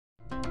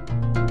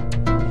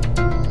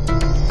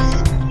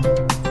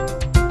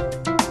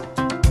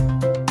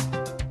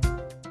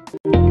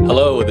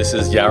this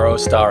is Yarrow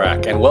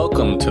Starak, and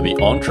welcome to the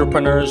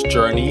Entrepreneur's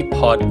Journey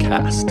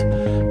podcast.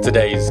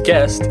 Today's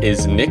guest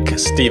is Nick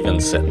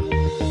Stephenson.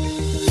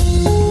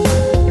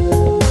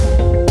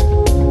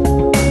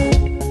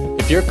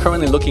 If you're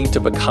currently looking to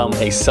become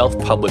a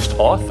self-published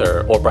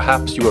author, or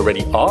perhaps you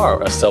already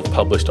are a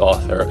self-published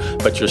author,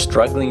 but you're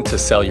struggling to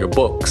sell your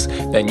books,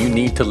 then you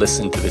need to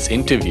listen to this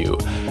interview.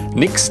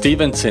 Nick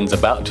Stephenson's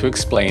about to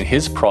explain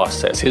his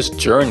process, his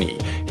journey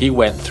he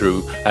went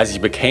through as he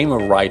became a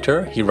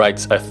writer. He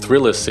writes a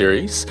thriller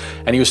series,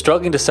 and he was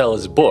struggling to sell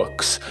his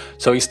books.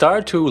 So he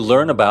started to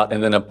learn about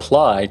and then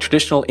apply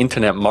traditional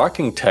internet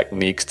marketing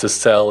techniques to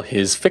sell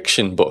his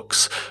fiction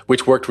books,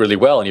 which worked really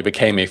well, and he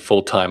became a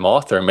full-time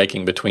author,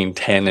 making between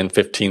 $10,000 and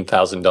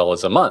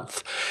 $15,000 a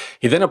month.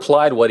 He then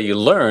applied what he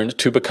learned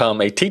to become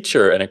a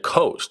teacher and a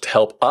coach to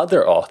help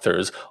other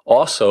authors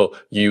also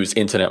use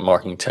internet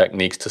marketing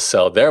techniques to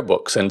sell their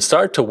books, and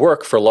started to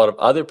work for a lot of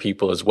other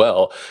people as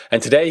well.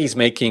 And today he's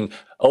making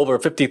over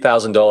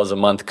 $50,000 a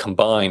month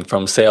combined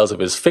from sales of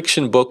his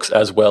fiction books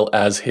as well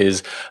as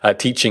his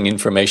teaching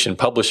information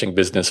publishing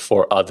business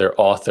for other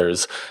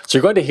authors. So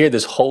you're going to hear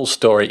this whole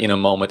story in a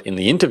moment in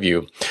the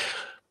interview.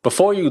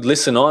 Before you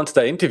listen on to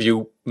that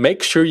interview,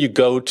 make sure you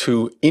go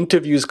to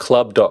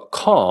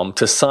interviewsclub.com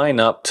to sign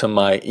up to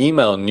my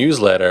email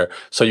newsletter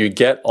so you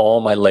get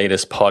all my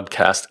latest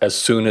podcasts as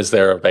soon as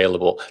they're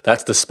available.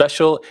 That's the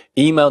special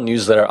email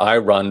newsletter I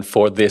run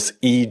for this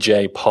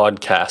EJ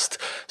podcast.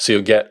 So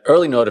you'll get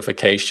early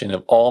notification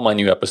of all my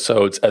new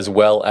episodes as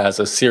well as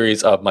a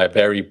series of my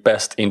very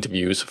best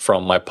interviews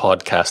from my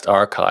podcast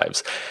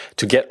archives.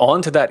 To get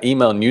onto that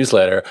email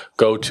newsletter,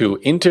 go to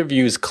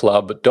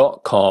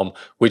interviewsclub.com,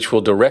 which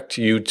will direct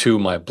you to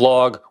my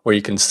blog where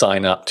you can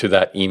sign up to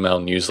that email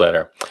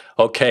newsletter.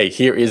 Okay,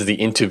 here is the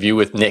interview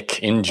with Nick.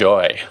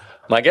 Enjoy.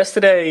 My guest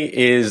today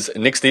is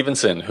Nick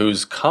Stephenson,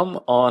 who's come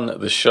on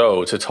the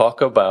show to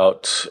talk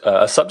about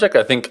a subject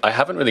I think I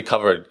haven't really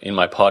covered in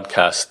my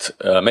podcast,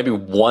 maybe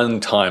one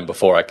time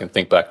before. I can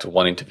think back to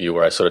one interview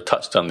where I sort of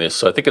touched on this.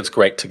 So I think it's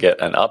great to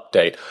get an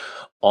update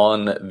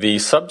on the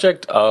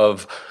subject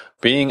of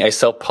being a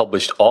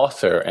self-published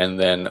author and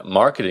then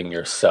marketing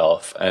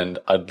yourself. And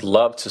I'd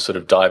love to sort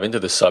of dive into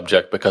this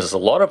subject because there's a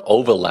lot of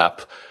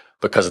overlap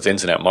because it's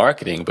internet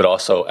marketing, but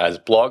also as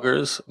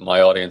bloggers.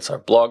 My audience are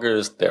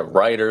bloggers, they're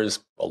writers.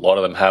 A lot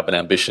of them have an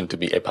ambition to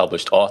be a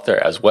published author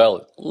as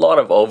well. A lot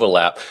of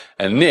overlap.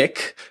 And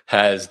Nick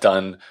has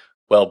done,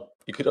 well,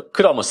 you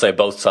could almost say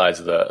both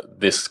sides of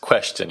this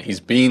question. He's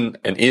been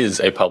and is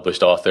a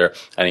published author,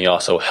 and he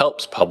also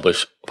helps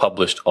published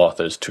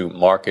authors to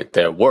market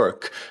their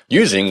work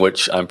using,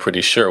 which I'm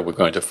pretty sure we're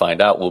going to find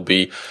out will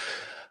be,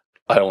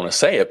 I don't want to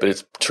say it, but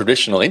it's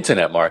traditional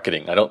internet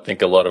marketing. I don't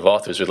think a lot of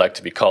authors would like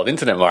to be called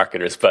internet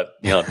marketers, but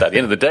at the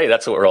end of the day,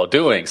 that's what we're all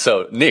doing.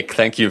 So Nick,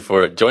 thank you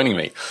for joining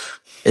me.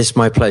 It's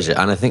my pleasure.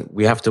 And I think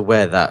we have to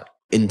wear that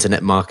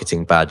internet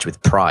marketing badge with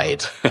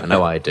pride. I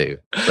know I do,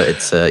 but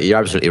it's you're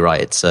absolutely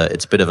right. It's a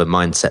bit of a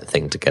mindset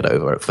thing to get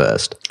over at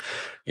first.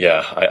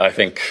 Yeah, I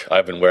think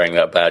I've been wearing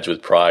that badge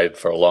with pride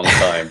for a long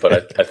time,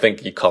 but I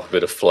think you cop a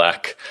bit of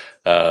flack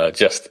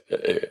just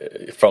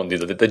from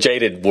the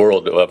jaded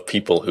world of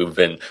people who've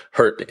been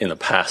hurt in the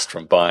past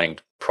from buying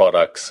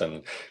products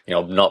and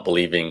not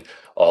believing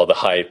all the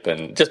hype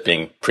and just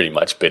being pretty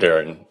much bitter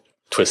and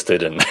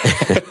twisted and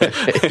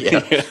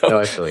yeah. No,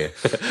 I feel you.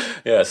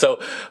 Yeah.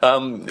 So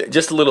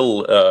just a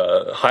little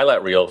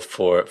highlight reel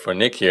for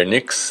Nick here.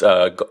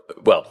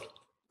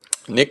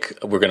 Nick,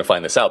 we're going to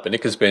find this out, but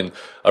Nick has been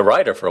a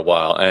writer for a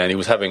while, and he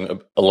was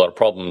having a lot of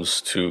problems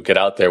to get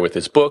out there with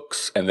his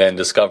books, and then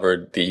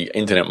discovered the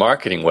internet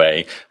marketing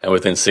way, and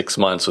within 6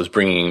 months was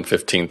bringing in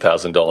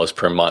 $15,000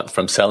 per month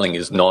from selling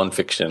his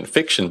nonfiction and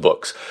fiction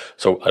books.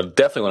 So I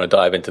definitely want to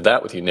dive into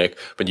that with you, Nick.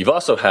 But you've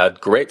also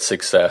had great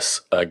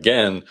success,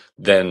 again,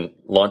 then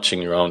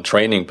launching your own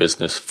training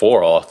business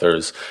for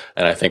authors,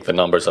 and I think the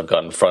numbers I've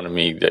got in front of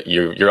me, that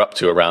you're up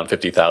to around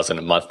 $50,000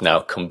 a month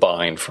now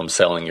combined from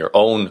selling your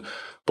own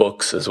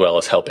books as well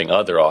as helping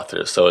other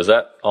authors. So is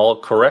that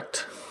all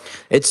correct?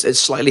 It's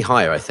slightly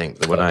higher, I think,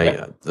 than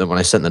when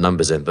I sent the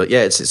numbers in. But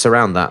yeah, it's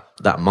around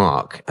that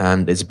mark,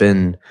 and it's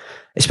been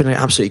an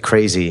absolutely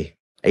crazy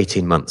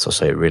 18 months or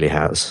so. It really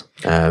has.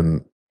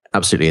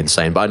 Absolutely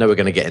insane. But I know we're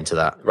going to get into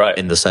that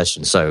in the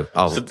session. So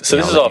this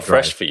is all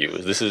fresh for you.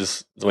 This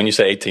is when you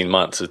say 18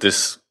 months. Is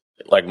this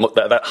like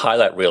that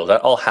highlight reel?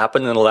 That all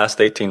happened in the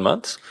last 18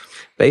 months?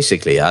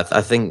 Basically,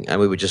 I think,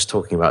 and we were just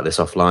talking about this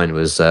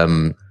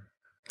offline.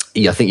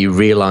 I think you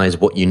realize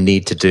what you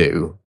need to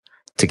do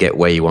to get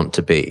where you want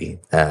to be,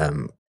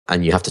 and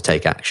you have to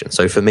take action.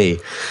 So for me,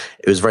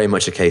 it was very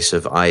much a case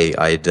of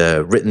I'd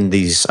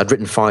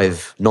written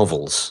 5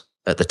 novels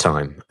at the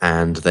time,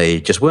 and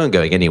they just weren't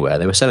going anywhere.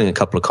 They were selling a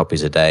couple of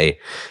copies a day.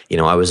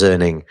 I was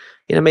earning,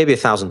 maybe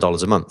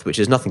 $1,000 a month, which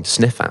is nothing to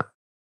sniff at.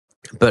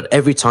 But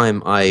every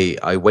time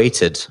I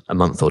waited a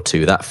month or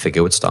two, that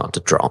figure would start to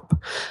drop,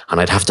 and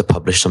I'd have to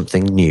publish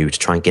something new to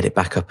try and get it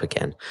back up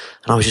again.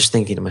 And I was just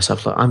thinking to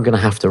myself, like, I'm going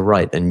to have to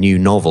write a new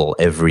novel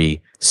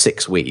every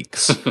 6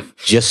 weeks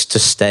just to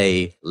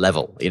stay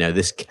level.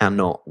 This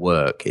cannot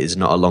work. It's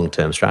not a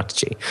long-term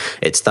strategy.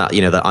 It's that,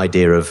 that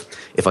idea of,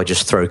 if I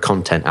just throw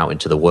content out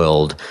into the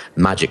world,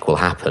 magic will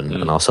happen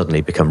and I'll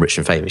suddenly become rich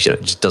and famous.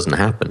 It just doesn't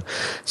happen.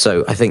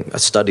 So I think I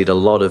studied a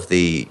lot of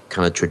the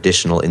kind of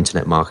traditional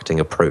internet marketing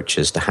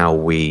approaches to how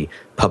we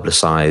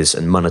publicize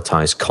and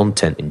monetize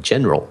content in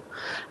general,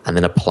 and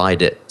then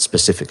applied it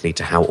specifically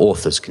to how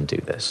authors can do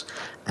this.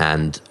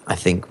 And I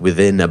think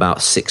within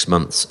about 6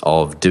 months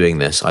of doing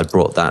this, I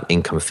brought that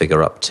income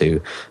figure up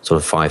to sort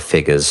of 5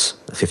 figures,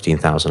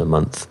 15,000 a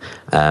month.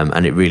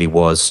 And it really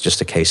was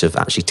just a case of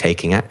actually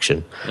taking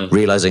action,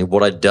 realizing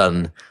what I'd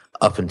done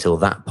up until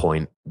that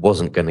point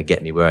wasn't going to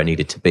get me where I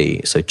needed to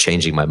be. So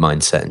changing my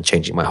mindset and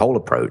changing my whole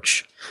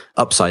approach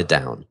upside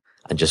down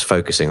and just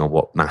focusing on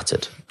what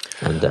mattered.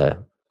 And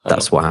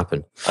that's what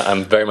happened.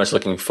 I'm very much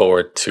looking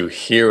forward to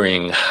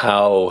hearing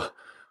how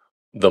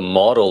the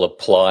model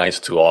applies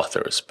to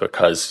authors,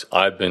 because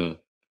I've been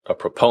a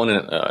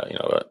proponent,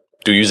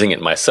 using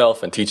it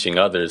myself and teaching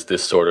others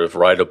this sort of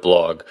write a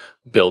blog,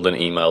 build an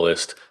email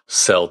list,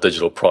 sell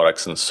digital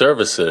products and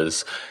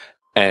services.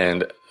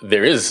 And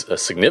there is a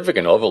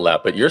significant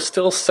overlap, but you're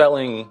still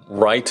selling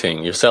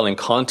writing, you're selling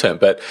content.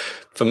 But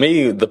for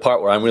me, the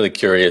part where I'm really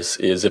curious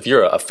is, if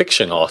you're a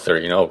fiction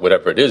author,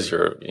 whatever it is,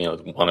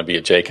 you want to be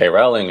a J.K.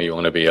 Rowling, or you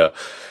want to be the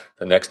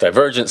next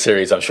Divergent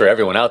series. I'm sure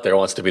everyone out there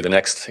wants to be the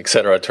next, et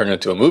cetera, turned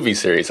into a movie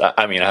series.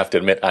 I mean, I have to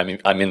admit,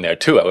 I'm in there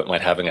too. I wouldn't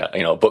mind having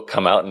a book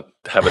come out and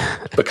have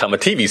it become a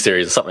TV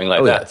series or something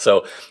like that.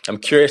 So I'm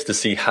curious to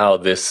see how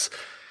this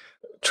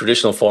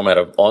traditional format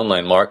of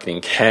online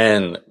marketing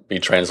can be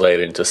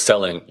translated into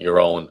selling your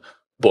own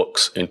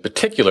books, in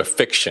particular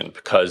fiction,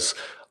 because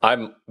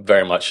I'm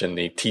very much in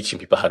the teaching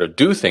people how to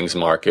do things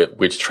market,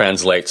 which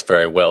translates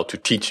very well to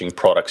teaching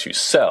products you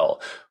sell,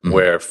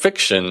 where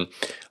fiction,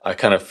 I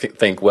kind of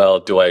think, well,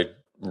 do I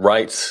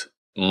write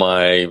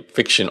my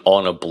fiction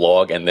on a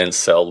blog and then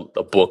sell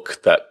a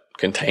book that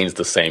contains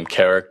the same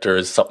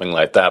characters, something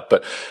like that?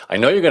 But I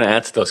know you're going to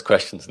answer those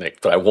questions,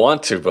 Nick, but I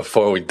want to,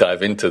 before we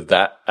dive into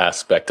that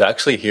aspect,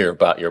 actually hear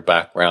about your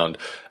background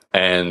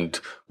and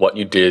what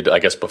you did, I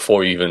guess,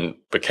 before you even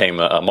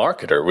became a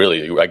marketer,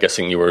 really. I'm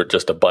guessing you were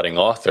just a budding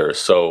author.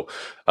 So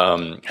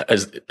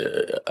as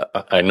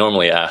I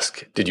normally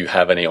ask, did you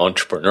have any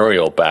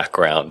entrepreneurial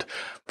background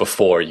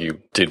before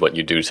you did what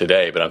you do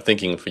today? But I'm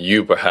thinking for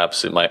you,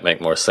 perhaps it might make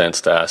more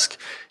sense to ask,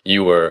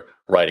 you were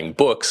writing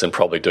books and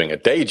probably doing a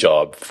day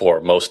job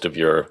for most of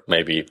your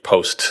maybe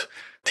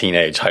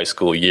post-teenage high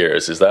school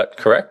years. Is that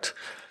correct?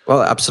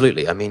 Well,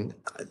 absolutely. I mean,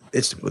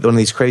 it's one of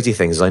these crazy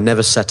things. I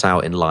never set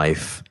out in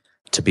life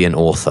to be an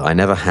author. I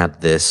never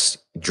had this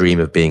dream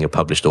of being a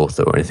published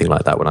author or anything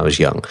like that when I was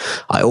young.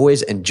 I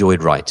always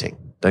enjoyed writing.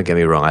 Don't get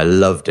me wrong. I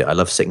loved it. I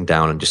loved sitting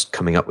down and just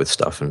coming up with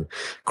stuff and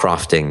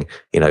crafting,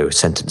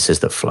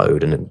 sentences that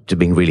flowed, and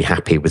being really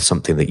happy with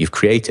something that you've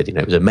created.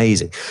 It was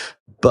amazing.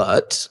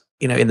 But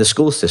in the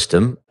school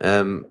system,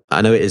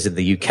 I know it is in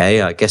the UK,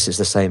 I guess it's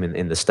the same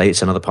in the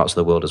States and other parts of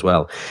the world as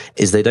well,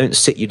 is they don't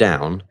sit you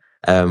down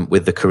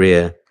with the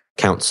career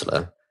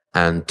counselor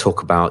and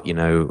talk about,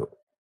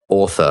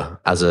 author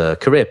as a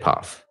career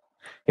path.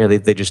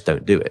 They just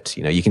don't do it.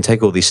 You can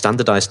take all these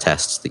standardized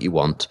tests that you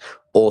want.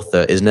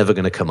 Author is never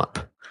going to come up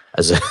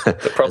as a,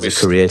 probably as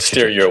a career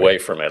steer you away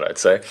from it, I'd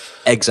say.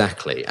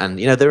 Exactly. And,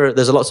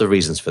 there's lots of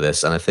reasons for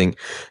this. And I think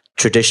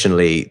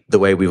traditionally, the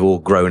way we've all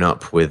grown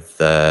up with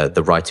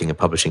the writing and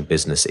publishing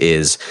business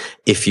is,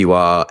 if you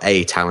are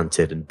A,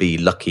 talented, and B,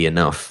 lucky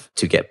enough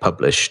to get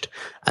published,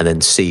 and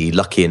then C,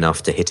 lucky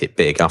enough to hit it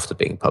big after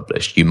being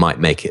published, you might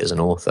make it as an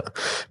author.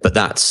 But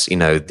that's,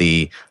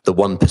 the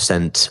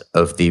 1%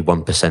 of the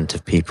 1%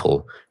 of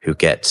people who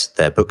get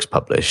their books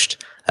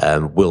published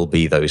will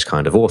be those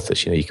kind of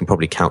authors. You can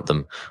probably count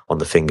them on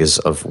the fingers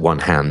of one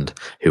hand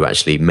who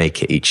actually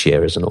make it each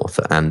year as an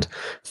author. And,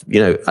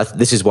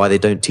 this is why they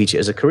don't teach it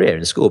as a career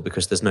in school,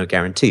 because there's no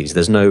guarantees.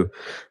 There's no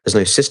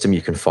system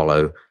you can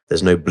follow.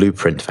 There's no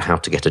blueprint for how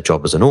to get a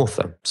job as an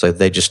author. So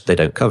they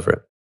don't cover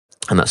it.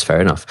 And that's fair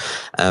enough.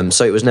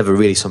 So it was never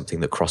really something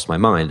that crossed my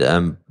mind.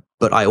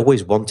 But I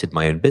always wanted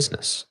my own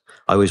business.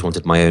 I always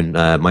wanted my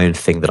own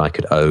thing that I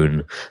could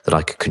own, that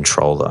I could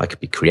control, that I could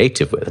be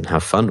creative with and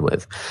have fun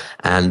with.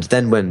 And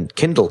then when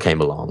Kindle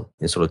came along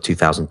in sort of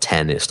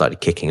 2010, it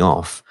started kicking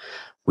off.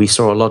 We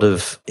saw a lot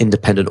of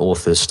independent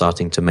authors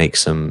starting to make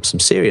some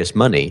serious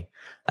money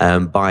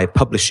by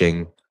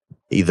publishing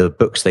either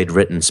books they'd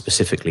written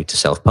specifically to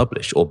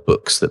self-publish, or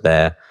books that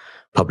their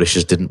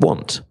publishers didn't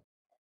want.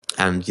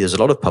 And there's a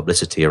lot of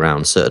publicity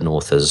around certain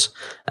authors.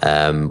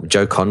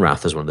 Joe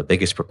Conrath is one of the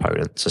biggest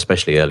proponents,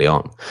 especially early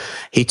on.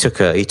 He took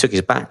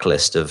his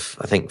backlist of,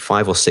 I think,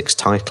 5 or 6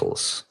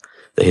 titles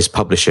that his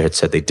publisher had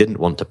said they didn't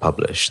want to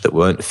publish, that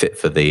weren't fit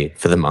for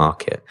the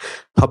market,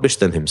 published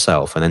them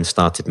himself, and then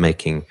started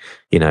making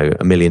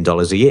 $1 million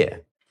a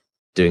year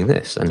doing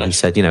this. And he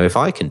said, if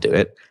I can do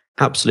it,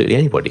 absolutely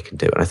anybody can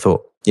do it. And I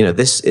thought,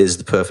 this is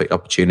the perfect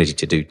opportunity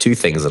to do two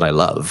things that I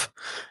love,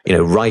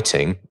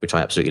 writing, which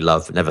I absolutely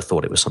love, but never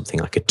thought it was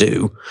something I could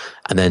do.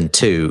 And then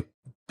two,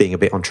 being a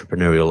bit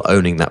entrepreneurial,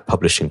 owning that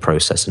publishing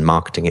process and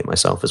marketing it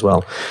myself as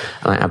well.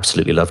 And I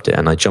absolutely loved it.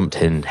 And I jumped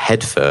in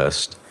head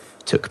first.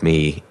 It took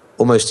me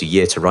almost a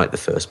year to write the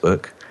first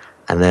book,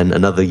 and then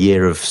another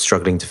year of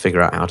struggling to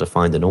figure out how to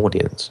find an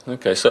audience.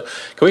 Okay, so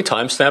can we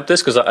timestamp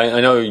this? Because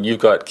I know you've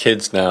got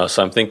kids now,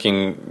 so I'm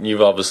thinking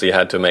you've obviously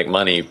had to make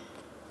money,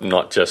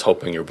 not just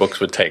hoping your books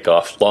would take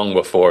off, long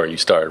before you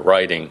started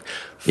writing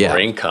for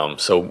income.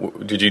 So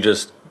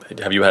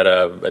have you had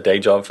a day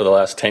job for the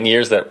last 10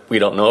 years that we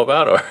don't know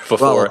about, or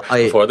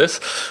before this?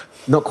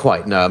 Not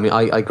quite, no. I mean,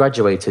 I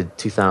graduated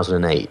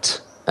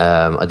 2008.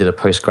 I did a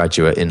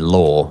postgraduate in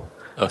law.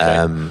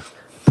 Okay.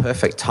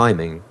 Perfect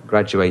timing.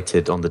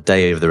 Graduated on the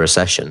day of the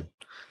recession.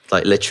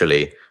 Like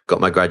literally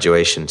got my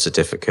graduation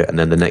certificate, and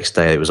then the next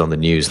day it was on the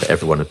news that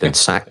everyone had been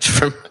sacked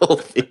from all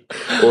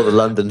the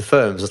London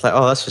firms. It's like,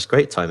 oh, that's just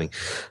great timing.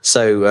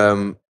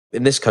 So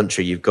in this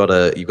country, you've got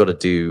to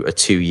do a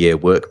 2-year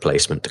work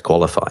placement to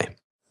qualify,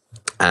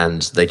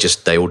 and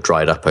they all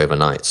dried up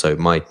overnight. So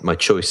my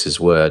choices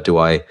were: do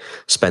I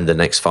spend the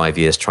next 5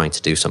 years trying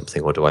to do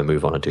something, or do I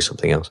move on and do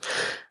something else?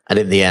 And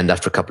in the end,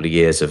 after a couple of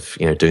years of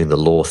doing the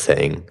law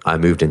thing, I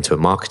moved into a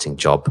marketing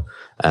job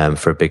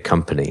for a big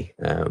company,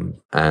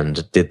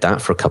 and did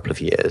that for a couple of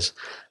years.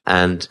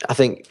 And I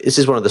think this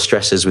is one of the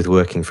stresses with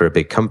working for a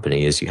big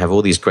company: is you have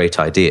all these great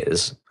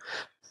ideas,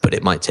 but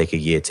it might take a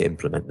year to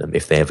implement them,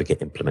 if they ever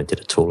get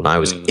implemented at all. And I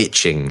was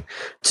itching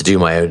to do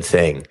my own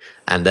thing.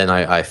 And then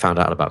I found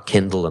out about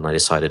Kindle, and I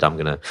decided I'm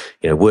going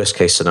to, worst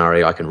case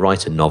scenario, I can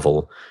write a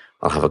novel.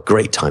 I'll have a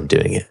great time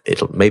doing it.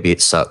 Maybe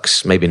it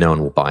sucks. Maybe no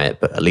one will buy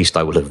it, but at least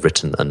I will have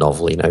written a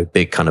novel,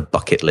 big kind of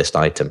bucket list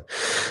item.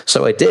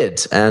 So I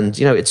did. And,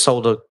 it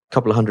sold a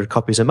couple of hundred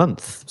copies a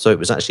month. So it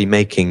was actually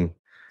making,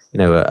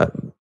 a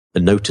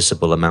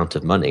noticeable amount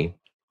of money.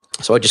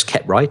 So I just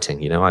kept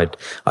writing. I'd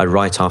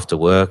write after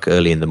work,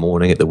 early in the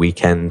morning, at the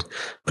weekend,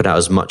 put out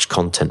as much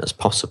content as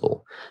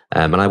possible.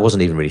 And I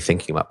wasn't even really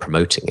thinking about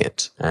promoting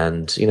it.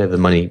 And, the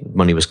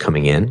money was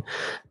coming in,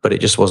 but it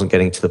just wasn't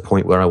getting to the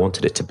point where I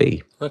wanted it to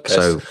be.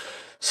 Okay.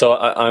 So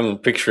I'm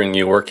picturing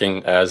you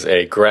working as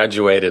a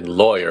graduated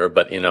lawyer,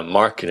 but in a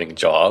marketing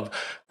job,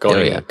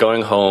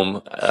 going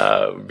home,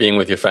 being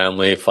with your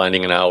family,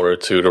 finding an hour or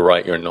two to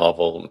write your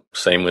novel,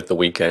 same with the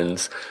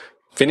weekends,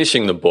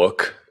 finishing the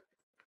book,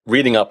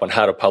 reading up on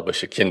how to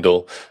publish it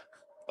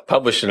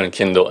on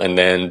Kindle, and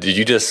then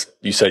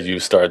you said you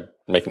started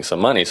making some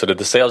money. So did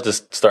the sales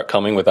just start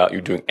coming without you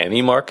doing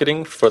any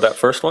marketing for that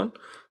first one?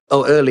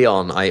 Oh, early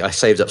on, I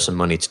saved up some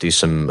money to do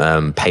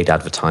some paid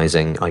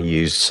advertising. I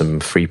used some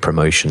free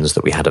promotions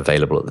that we had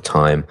available at the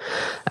time.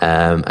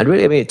 And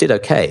really, I mean, it did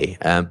okay.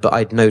 But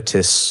I'd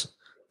notice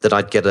that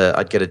I'd get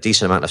a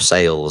decent amount of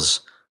sales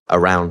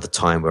around the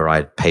time where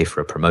I'd pay for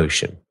a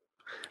promotion.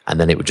 And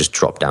then it would just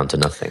drop down to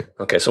nothing.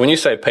 Okay, so when you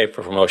say pay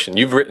for promotion,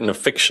 you've written a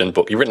fiction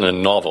book, you've written a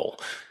novel.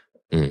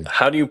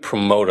 How do you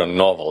promote a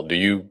novel? Do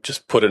you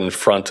just put it in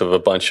front of a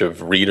bunch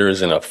of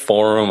readers in a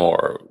forum,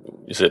 or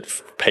is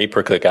it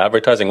pay-per-click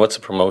advertising? What's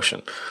the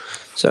promotion?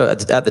 So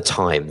at the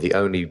time, the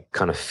only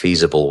kind of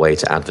feasible way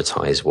to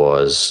advertise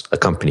was a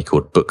company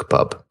called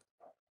BookBub.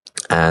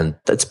 And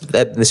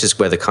this is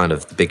where the kind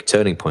of the big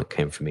turning point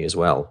came for me as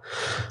well,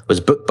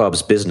 was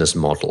BookBub's business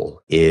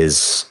model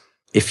is,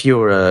 if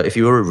you're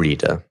a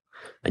reader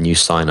and you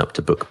sign up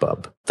to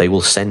BookBub, they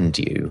will send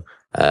you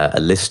a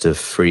list of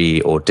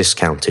free or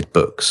discounted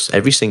books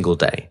every single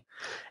day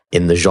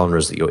in the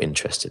genres that you're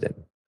interested in.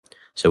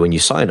 So when you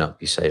sign up,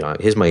 you say, all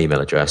right, here's my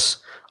email address.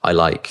 I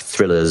like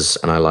thrillers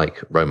and I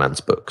like romance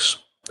books.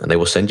 And they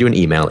will send you an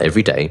email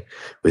every day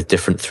with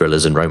different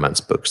thrillers and romance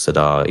books that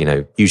are,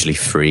 usually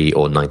free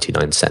or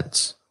 99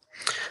 cents.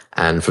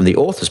 And from the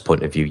author's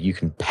point of view, you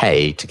can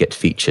pay to get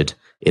featured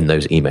in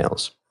those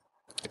emails.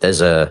 There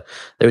is a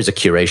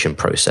curation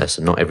process,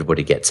 and not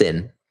everybody gets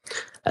in.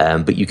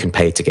 But you can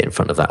pay to get in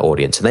front of that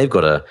audience, and they've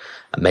got a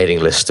mailing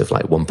list of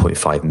like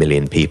 1.5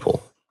 million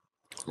people.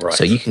 Right.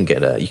 So you can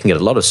get a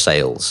lot of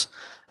sales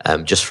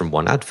just from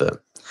one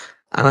advert.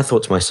 And I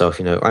thought to myself,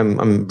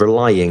 I'm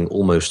relying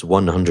almost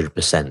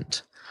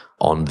 100%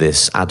 on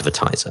this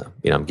advertiser.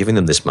 I'm giving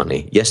them this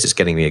money. Yes, it's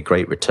getting me a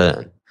great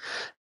return,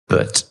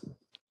 but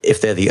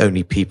if they're the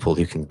only people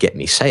who can get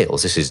me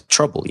sales, this is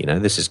trouble.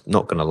 This is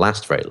not going to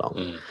last very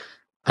long.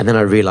 And then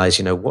I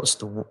realized, what's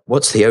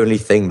the only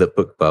thing that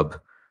BookBub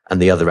and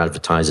the other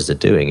advertisers are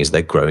doing is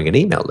they're growing an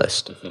email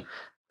list.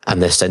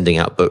 And they're sending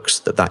out books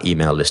that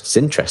email list is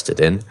interested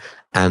in,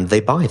 and they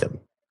buy them.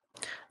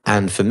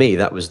 And for me,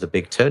 that was the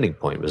big turning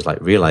point, was like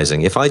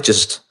realizing if I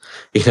just,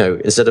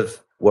 instead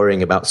of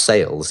worrying about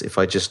sales, if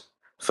I just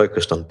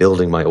focused on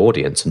building my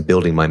audience and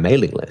building my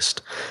mailing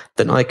list,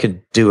 then I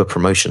could do a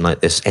promotion like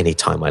this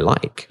anytime I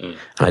like. And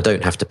I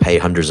don't have to pay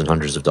hundreds and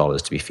hundreds of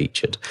dollars to be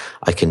featured.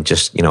 I can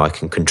just, I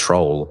can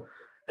control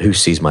who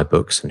sees my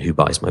books and who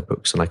buys my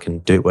books, and I can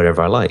do it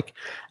wherever I like.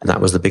 And that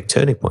was the big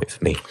turning point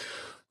for me.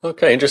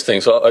 Okay,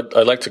 interesting. So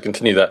I'd like to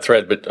continue that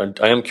thread,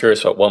 but I am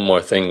curious about one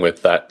more thing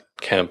with that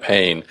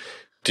campaign.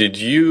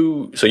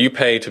 So you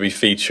pay to be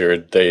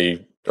featured,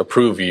 they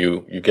approve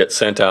you, you get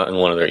sent out in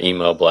one of their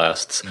email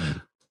blasts.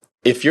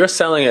 If you're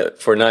selling it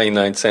for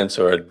 99 cents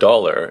or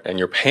 $1 and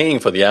you're paying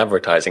for the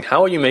advertising,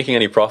 how are you making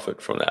any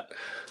profit from that?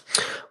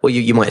 Well,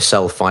 you might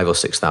sell 5 or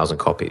 6,000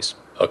 copies.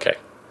 Okay.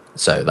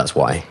 So that's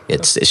why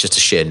it's just a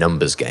sheer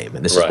numbers game,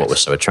 and this is Right. what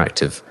was so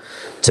attractive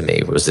to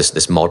me. Was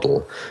this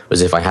model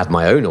was if I had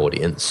my own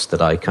audience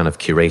that I kind of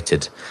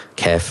curated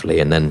carefully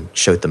and then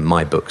showed them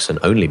my books and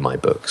only my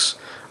books.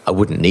 I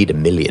wouldn't need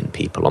 1 million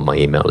people on my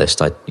email list.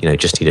 I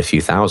just need a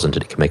few thousand,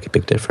 and it can make a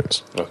big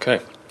difference. Okay.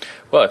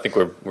 Well, I think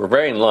we're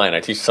very in line. I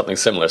teach something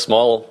similar,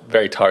 small,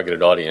 very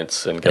targeted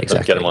audience, and get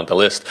them on the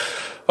list.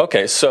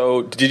 Okay,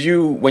 so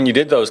when you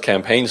did those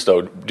campaigns,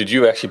 though, did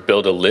you actually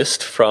build a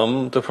list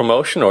from the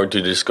promotion, or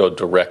did you just go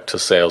direct to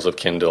sales of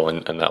Kindle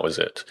and that was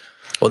it?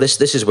 Well,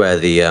 this is where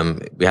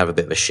we have a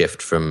bit of a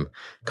shift from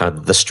kind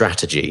of the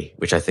strategy,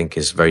 which I think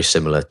is very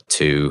similar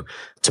to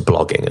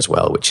blogging as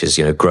well, which is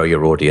grow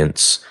your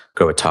audience,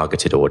 grow a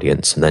targeted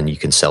audience, and then you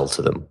can sell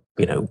to them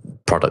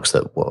products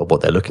that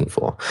what they're looking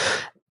for.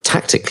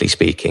 Tactically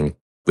speaking,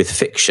 with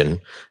fiction,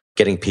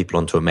 getting people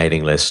onto a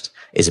mailing list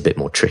is a bit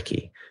more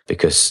tricky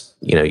because,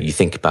 you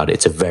think about it,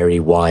 it's a very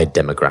wide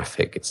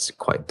demographic. It's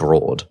quite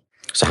broad.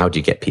 So how do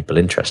you get people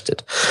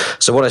interested?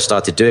 So what I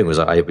started doing was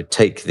I would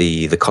take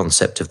the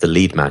concept of the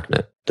lead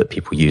magnet that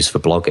people use for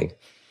blogging,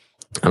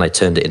 and I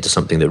turned it into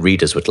something that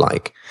readers would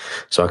like.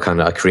 So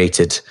I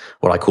created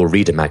what I call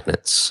reader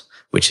magnets,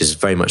 which is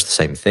very much the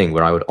same thing,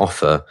 where I would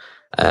offer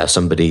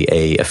somebody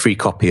a free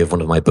copy of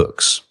one of my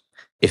books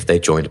if they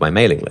joined my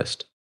mailing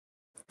list.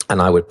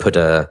 And I would put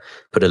a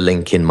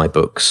link in my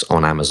books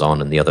on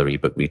Amazon and the other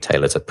ebook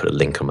retailers. I'd put a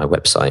link on my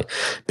website,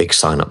 big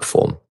sign-up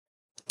form.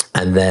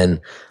 And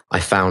then I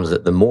found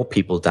that the more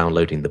people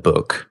downloading the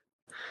book,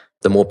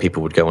 the more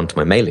people would go onto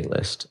my mailing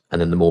list, and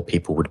then the more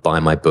people would buy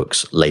my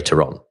books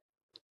later on.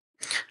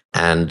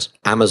 And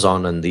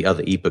Amazon and the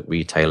other ebook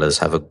retailers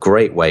have a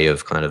great way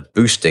of kind of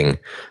boosting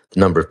the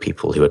number of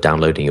people who are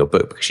downloading your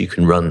book, because you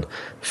can run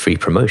free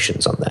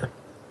promotions on there.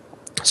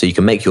 So you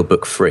can make your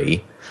book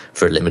free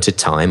for a limited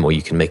time, or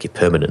you can make it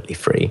permanently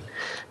free.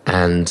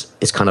 And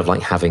it's kind of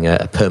like having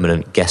a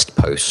permanent guest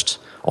post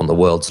on the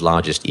world's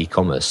largest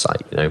e-commerce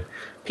site.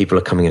 People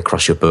are coming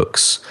across your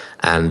books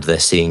and they're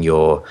seeing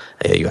your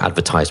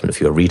advertisement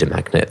for your reader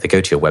magnet. They go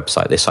to your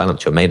website, they sign up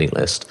to your mailing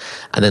list,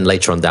 and then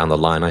later on down the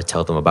line, I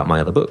tell them about my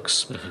other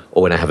books. Mm-hmm.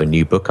 Or when I have a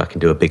new book, I can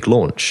do a big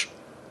launch.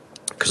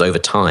 Because over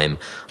time,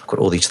 I've got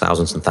all these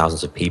thousands and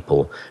thousands of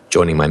people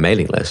joining my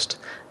mailing list,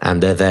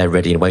 and they're there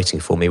ready and waiting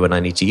for me when I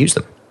need to use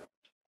them.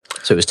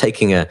 So it was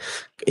taking a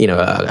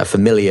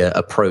familiar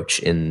approach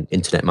in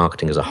internet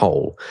marketing as a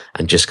whole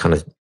and just kind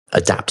of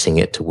adapting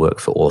it to work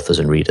for authors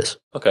and readers.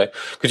 Okay.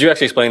 Could you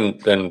actually explain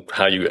then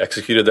how you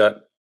executed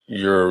that?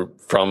 You're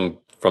from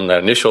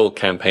that initial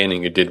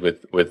campaigning you did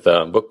with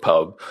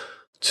BookPub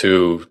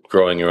to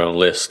growing your own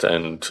list,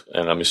 and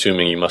I'm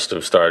assuming you must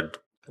have started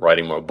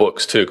writing more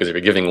books too, because if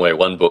you're giving away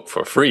one book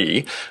for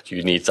free,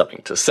 you need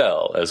something to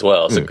sell as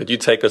well. So could you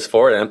take us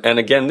forward? And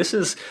again, this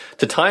is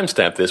to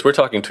timestamp this. We're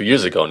talking 2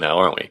 years ago now,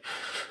 aren't we?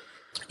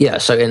 Yeah.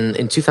 So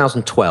in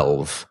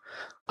 2012.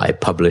 I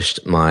published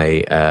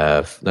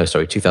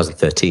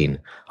 2013,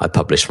 I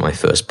published my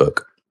first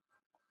book.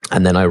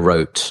 And then I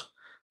wrote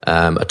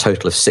a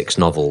total of 6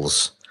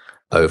 novels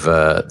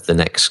over the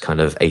next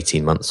kind of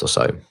 18 months or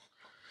so.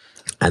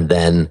 And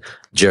then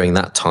during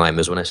that time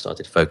is when I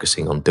started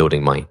focusing on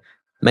building my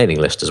mailing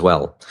list as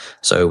well.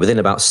 So within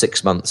about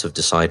 6 months of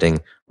deciding,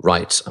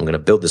 right, I'm going to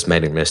build this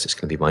mailing list, it's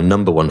going to be my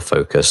number one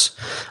focus,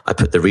 I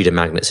put the reader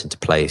magnets into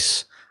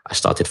place. I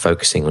started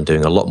focusing on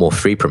doing a lot more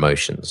free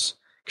promotions,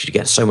 because you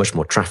get so much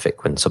more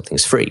traffic when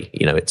something's free.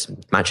 It's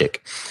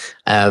magic.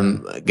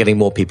 Getting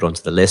more people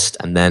onto the list,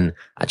 and then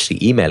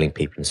actually emailing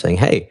people and saying,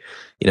 hey,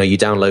 you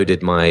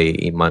downloaded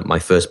my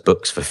first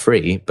books for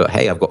free, but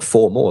hey, I've got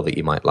 4 more that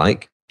you might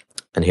like,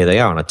 and here they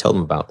are. And I tell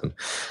them about them,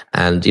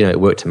 and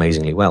it worked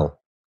amazingly well.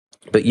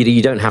 But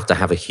you don't have to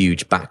have a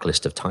huge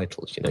backlist of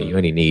titles. You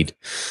only need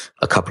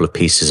a couple of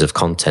pieces of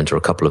content or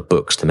a couple of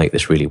books to make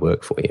this really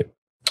work for you.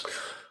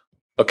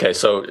 Okay,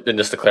 so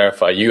just to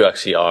clarify, you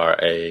actually are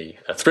a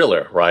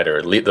thriller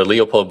writer, the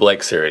Leopold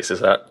Blake series, is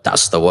that?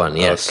 That's the one,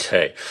 yes.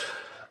 Okay,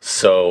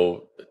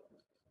 so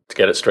to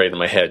get it straight in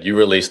my head, you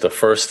released the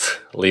first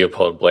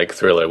Leopold Blake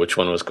thriller. Which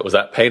one was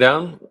that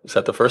Paydown? Is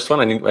that the first one?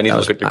 I need to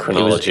look at your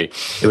chronology.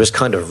 It was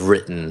kind of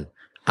written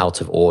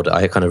out of order.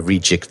 I kind of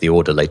rejigged the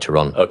order later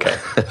on. Okay.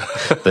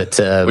 But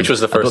which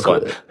was the first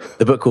one?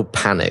 The book called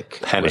Panic.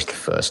 Panic was the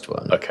first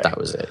one. Okay. That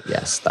was it.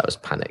 Yes, that was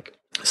Panic.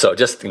 So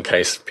just in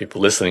case people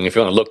listening, if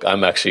you want to look, I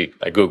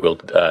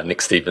Googled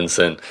Nick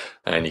Stephenson,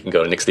 and you can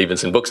go to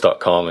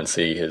nickstephensonbooks.com and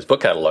see his book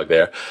catalog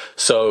there.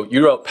 So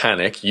you wrote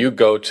Panic, you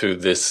go to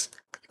this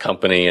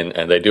company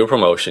and they do a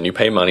promotion, you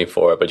pay money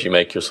for it, but you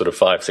make your sort of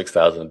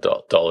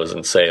 $5,000-$6,000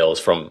 in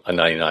sales from a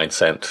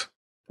 99-cent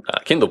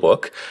Kindle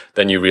book.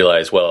 Then you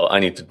realize, well, I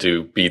need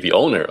to be the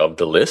owner of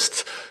the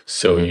list.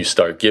 So you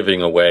start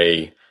giving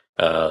away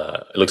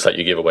It looks like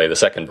you give away the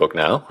second book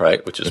now,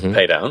 right? Which is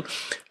Pay Down.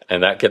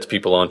 And that gets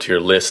people onto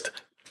your list.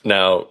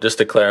 Now, just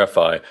to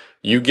clarify,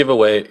 you give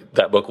away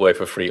that book away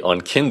for free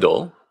on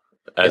Kindle,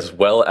 as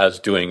well as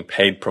doing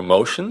paid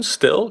promotions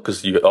still?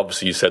 Because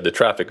you said the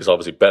traffic is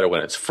obviously better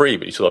when it's free,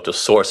 but you still have to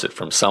source it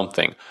from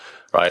something,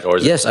 right? Or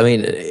yes, I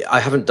mean, I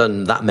haven't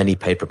done that many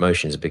paid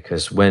promotions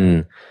because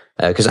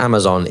because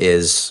Amazon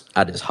is,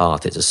 at its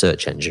heart, it's a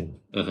search engine.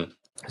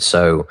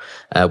 So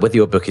whether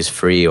your book is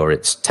free or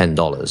it's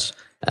 $10,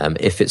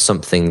 if it's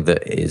something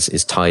that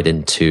is tied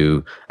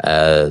into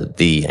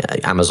the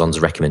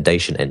Amazon's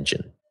recommendation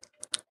engine,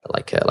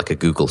 like a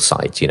Google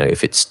site,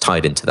 if it's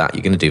tied into that,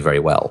 you're going to do very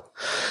well.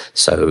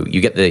 So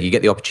you get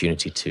the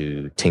opportunity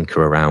to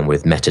tinker around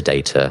with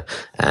metadata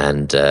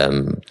and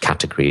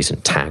categories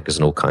and tags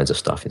and all kinds of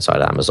stuff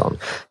inside Amazon.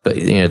 But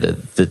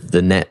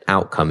the net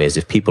outcome is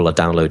if people are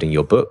downloading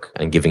your book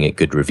and giving it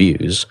good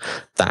reviews,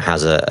 that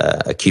has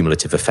a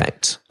cumulative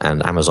effect,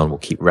 and Amazon will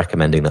keep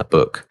recommending that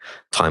book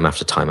time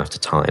after time after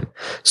time.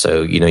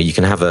 So you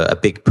can have a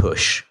big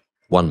push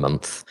 1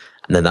 month,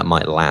 and then that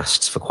might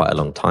last for quite a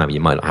long time. You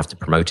might not have to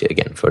promote it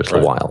again for a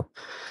little while.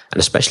 And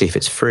especially if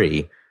it's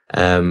free,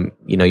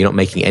 you're not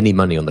making any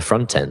money on the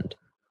front end.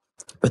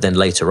 But then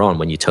later on,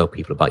 when you tell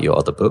people about your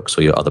other books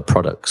or your other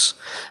products,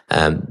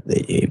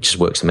 it just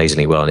works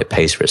amazingly well, and it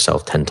pays for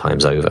itself 10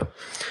 times over.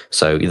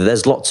 So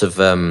there's lots of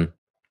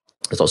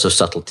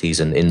subtleties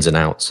and ins and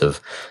outs of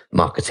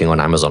marketing on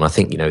Amazon. I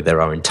think,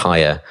 there are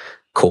entire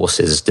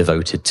courses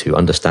devoted to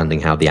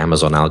understanding how the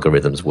Amazon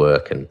algorithms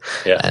work and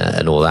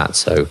all that.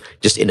 So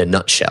just in a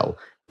nutshell,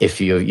 if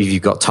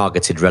you've got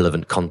targeted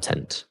relevant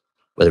content,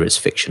 whether it's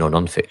fiction or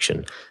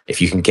non-fiction, if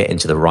you can get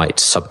into the right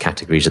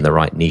subcategories and the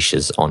right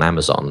niches on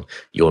Amazon,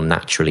 you'll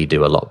naturally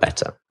do a lot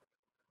better.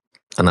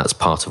 And that's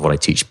part of what I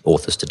teach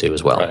authors to do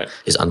as well,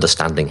 is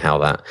understanding how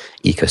that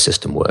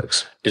ecosystem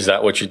works. Is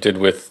that what you did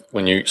with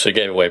you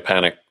gave away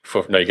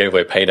you gave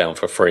away Pay Down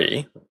for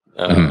free.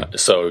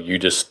 So you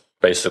just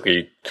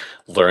basically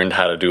learned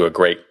how to do a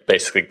great,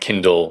 basically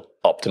Kindle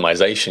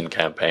optimization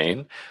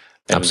campaign.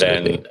 And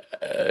Absolutely.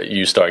 Then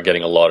you start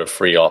getting a lot of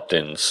free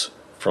opt-ins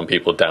from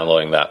people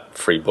downloading that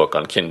free book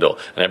on Kindle.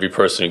 And every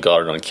person who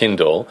got it on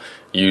Kindle,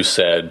 you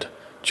said,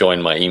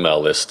 join my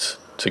email list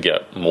to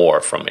get more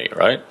from me,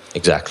 right?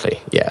 Exactly,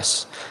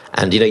 yes.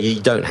 And,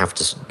 you don't have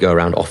to go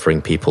around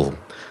offering people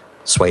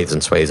swathes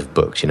and swathes of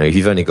books. If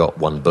you've only got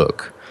one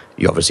book,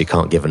 you obviously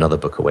can't give another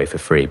book away for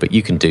free, but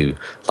you can do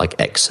like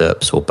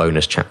excerpts or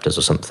bonus chapters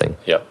or something.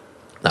 Yeah.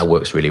 That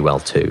works really well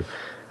too.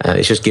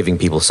 It's just giving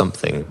people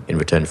something in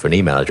return for an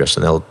email address,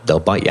 and they'll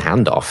bite your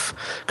hand off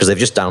because they've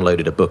just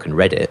downloaded a book and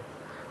read it.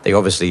 They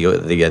obviously,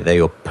 they're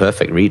your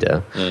perfect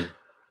reader.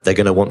 They're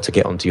going to want to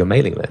get onto your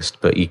mailing list,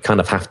 but you kind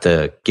of have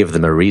to give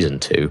them a reason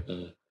to.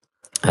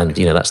 And,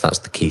 that's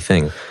the key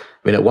thing. I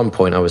mean, at one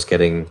point I was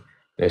getting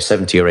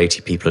 70 or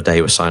 80 people a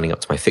day were signing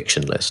up to my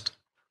fiction list,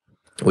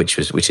 which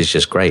is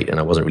just great, and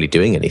I wasn't really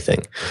doing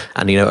anything.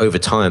 And over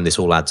time this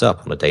all adds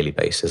up on a daily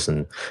basis,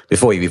 and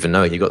before you even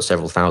know it, you've got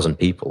several thousand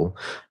people.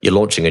 You're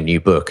launching a new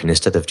book, and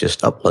instead of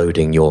just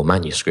uploading your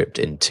manuscript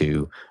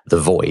into the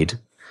void,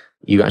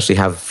 you actually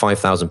have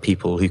 5,000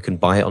 people who can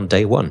buy it on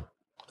day one.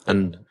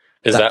 And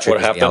is that what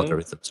happened? The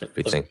algorithms and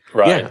everything.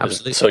 Right. Yeah,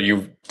 absolutely. So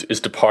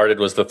Departed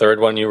was the third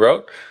one you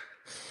wrote?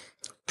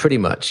 Pretty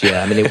much,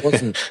 yeah. I mean, it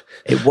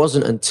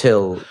wasn't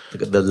until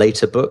the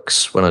later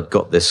books when I'd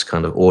got this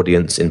kind of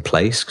audience in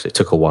place, because it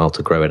took a while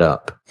to grow it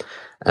up.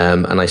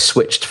 And I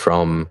switched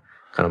from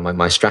kind of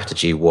my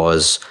strategy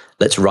was,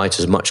 let's write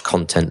as much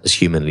content as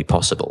humanly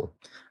possible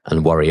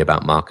and worry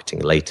about marketing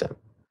later.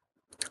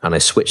 And I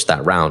switched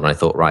that round, and I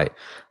thought, right,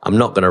 I'm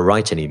not going to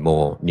write any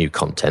more new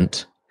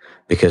content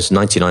because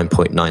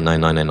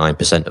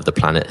 99.99999% of the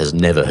planet has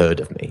never heard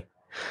of me.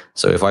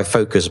 So if I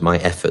focus my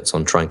efforts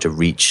on trying to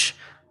reach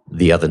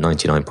the other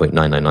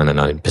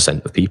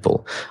 99.99999% of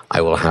people,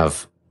 I will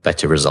have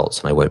better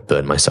results, and I won't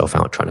burn myself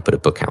out trying to put a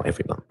book out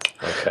every month.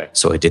 Okay.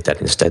 So I did that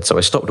instead. So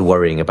I stopped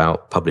worrying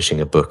about publishing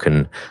a book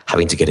and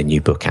having to get a new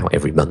book out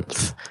every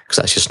month, because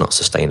that's just not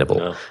sustainable.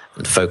 No.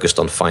 And focused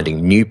on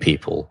finding new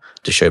people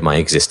to show my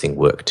existing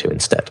work to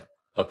instead.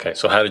 Okay.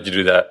 So how did you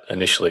do that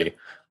initially?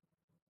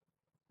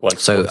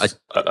 Actually,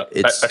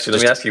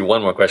 let me ask you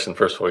one more question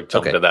first before we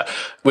jump into that.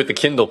 With the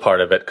Kindle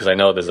part of it, because I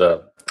know there's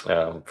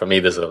for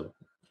me, there's a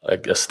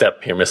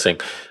step here missing.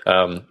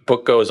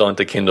 Book goes on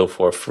to Kindle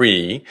for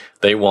free.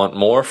 They want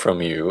more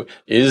from you.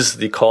 Is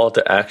the call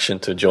to action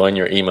to join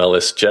your email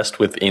list just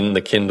within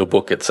the Kindle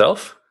book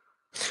itself?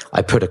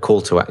 I put a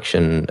call to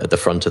action at the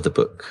front of the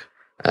book,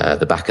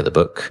 the back of the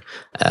book,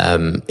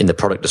 in the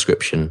product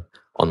description,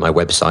 on my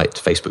website,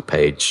 Facebook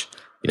page,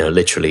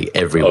 literally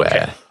everywhere.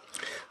 Okay.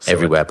 So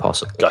everywhere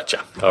possible.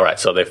 Gotcha. All right.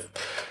 So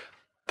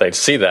they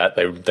see that,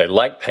 they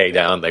like Pay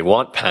Down, they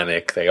want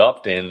Panic, they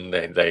opt in,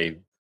 they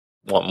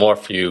want more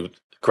for you.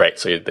 Great.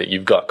 So that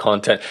you've got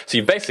content. So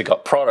you've basically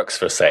got products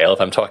for sale. If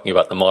I'm talking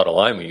about the model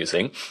I'm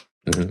using,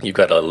 you've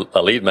got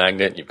a lead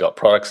magnet, you've got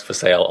products for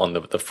sale on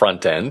the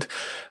front end.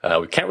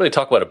 We can't really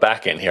talk about a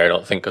back end here, I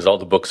don't think, because all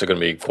the books are going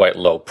to be quite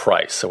low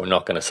price. So we're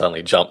not going to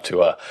suddenly jump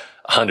to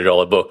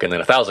 $100 book and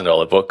then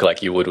 $1,000 book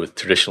like you would with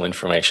traditional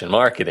information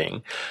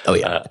marketing. Oh,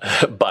 yeah.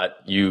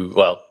 But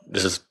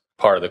this is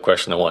part of the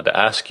question I wanted to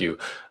ask you.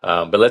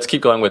 But let's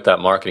keep going with that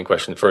marketing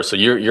question first. So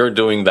you're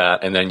doing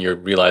that, and then you're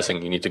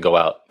realizing you need to go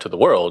out to the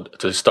world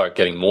to start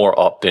getting more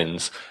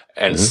opt-ins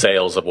and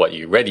sales of what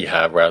you already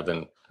have rather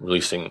than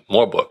releasing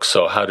more books.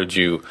 So how did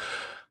you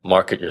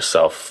market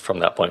yourself from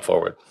that point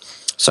forward?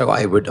 So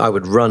I would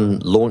run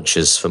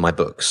launches for my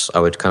books. I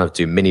would kind of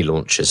do mini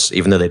launches,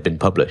 even though they'd been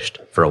published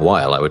for a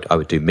while. I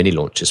would do mini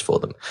launches for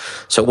them.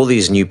 So all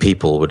these new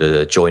people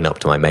would join up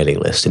to my mailing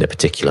list in a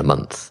particular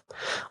month.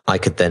 I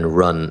could then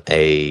run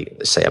a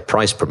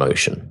price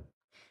promotion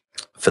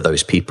for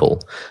those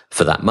people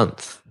for that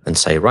month and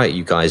say, right,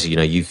 you guys,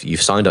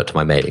 you've signed up to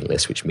my mailing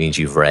list, which means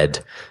you've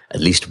read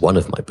at least one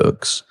of my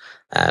books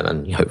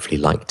and you hopefully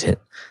liked it.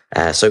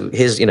 So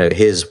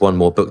here's one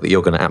more book that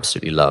you're going to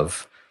absolutely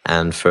love.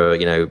 And for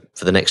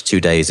the next 2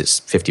 days,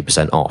 it's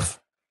 50%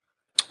 off.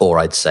 Or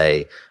I'd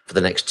say for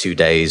the next 2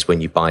 days,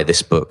 when you buy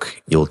this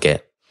book, you'll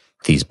get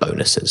these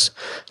bonuses,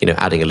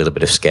 adding a little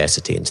bit of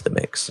scarcity into the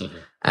mix.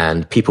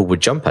 And people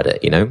would jump at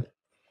it,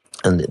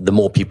 and the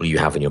more people you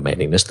have in your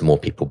mailing list, the more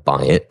people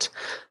buy it,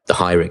 the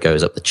higher it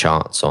goes up the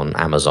charts on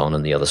Amazon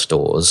and the other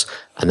stores.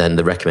 And then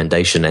the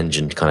recommendation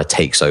engine kind of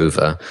takes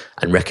over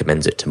and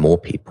recommends it to more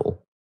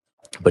people.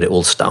 But it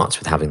all starts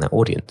with having that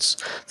audience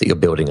that you're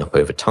building up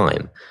over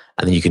time.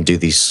 And then you can do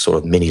these sort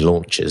of mini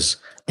launches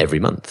every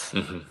month.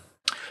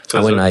 So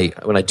and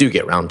when I do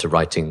get round to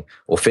writing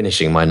or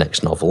finishing my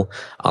next novel,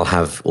 I'll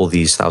have all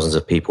these thousands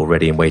of people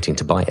ready and waiting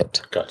to buy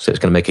it. Gotcha. So it's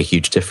going to make a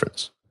huge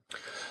difference. A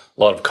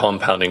lot of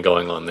compounding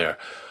going on there.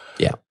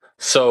 Yeah.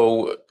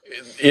 So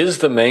is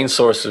the main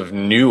source of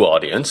new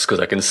audience, because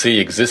I can see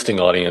existing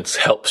audience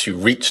helps you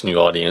reach new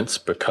audience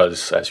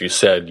because, as you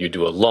said, you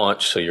do a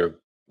launch, so you're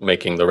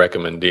making the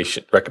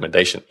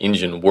recommendation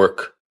engine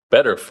work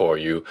better for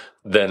you,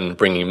 then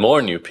bringing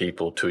more new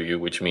people to you,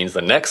 which means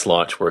the next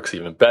launch works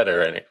even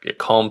better and it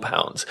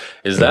compounds.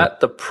 Is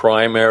that the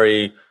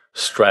primary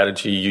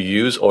strategy you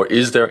use, or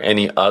is there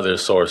any other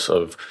source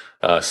of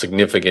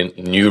significant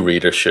new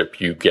readership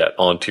you get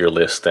onto your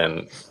list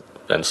and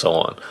so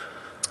on?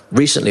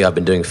 Recently, I've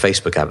been doing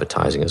Facebook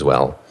advertising as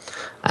well,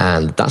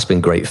 and that's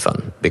been great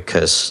fun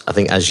because I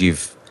think, as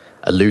you've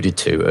alluded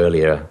to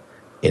earlier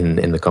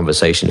in the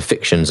conversation,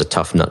 fiction's a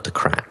tough nut to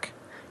crack.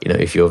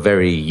 If you're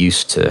very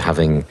used to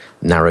having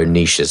narrow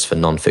niches for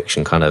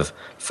nonfiction, kind of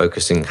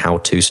focusing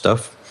how-to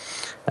stuff,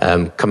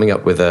 coming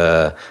up with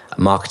a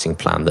marketing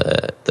plan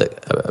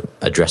that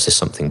addresses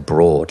something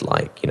broad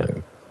like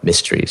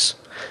mysteries,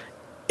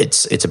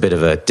 it's a bit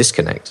of a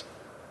disconnect.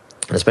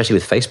 And especially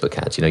with Facebook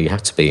ads, you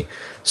have to be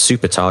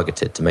super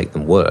targeted to make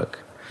them work.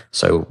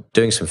 So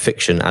doing some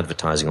fiction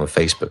advertising on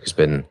Facebook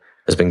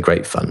has been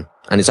great fun.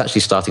 And it's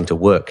actually starting to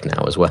work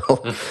now as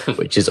well,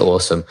 which is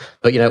awesome.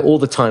 But, all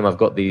the time I've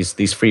got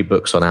these free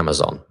books on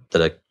Amazon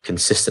that are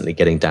consistently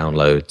getting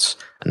downloads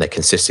and they're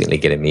consistently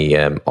getting me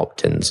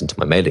opt-ins into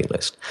my mailing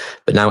list.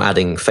 But now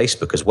adding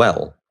Facebook as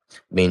well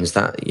means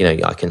that,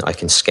 I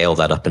can scale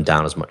that up and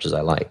down as much as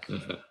I like.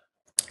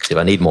 If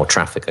I need more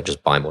traffic, I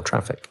just buy more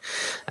traffic,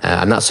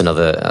 and that's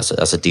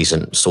a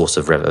decent source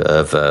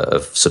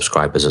of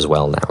subscribers as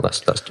well. Now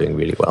that's doing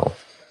really well.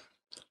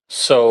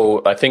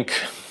 So I think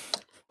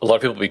a lot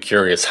of people will be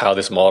curious how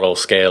this model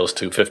scales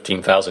to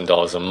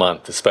 $15,000 a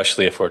month,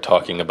 especially if we're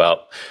talking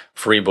about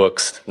free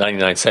books,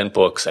 99-cent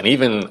books, and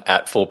even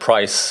at full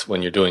price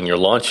when you're doing your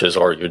launches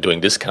or you're doing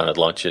discounted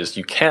launches,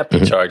 you can't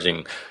be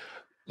charging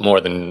more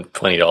than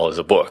 $20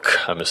 a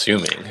book, I'm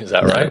assuming. Is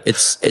that right?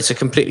 It's a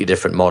completely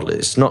different model.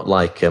 It's not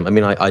like,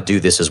 I do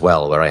this as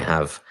well, where I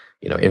have,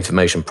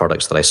 information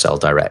products that I sell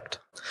direct.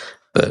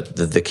 But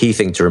the key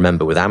thing to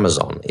remember with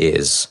Amazon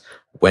is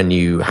when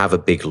you have a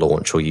big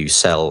launch or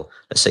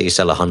let's say you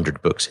sell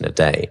 100 books in a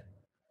day,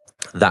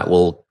 that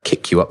will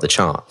kick you up the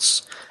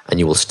charts and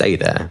you will stay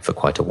there for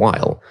quite a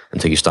while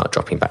until you start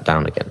dropping back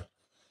down again.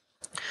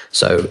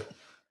 So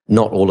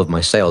not all of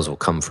my sales will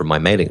come from my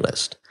mailing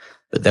list,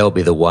 but they'll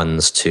be the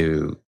ones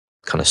to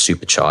kind of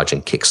supercharge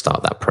and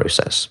kickstart that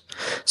process.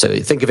 So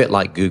think of it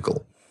like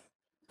Google.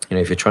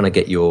 If you're trying to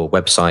get your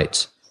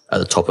website at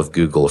the top of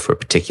Google for a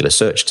particular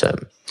search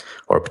term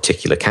or a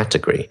particular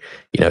category,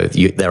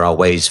 there are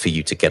ways for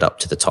you to get up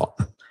to the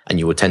top, and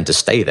you will tend to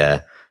stay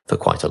there for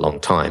quite a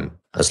long time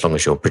as long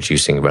as you're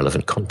producing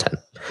relevant content.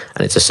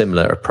 And it's a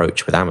similar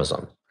approach with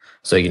Amazon.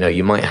 So,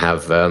 you might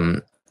have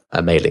a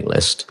mailing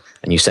list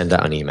and you send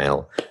out an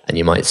email and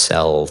you might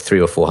sell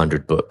 300 or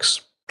 400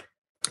 books.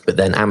 But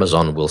then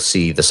Amazon will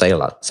see the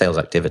sales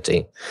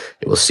activity.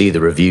 It will see the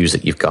reviews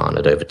that you've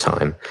garnered over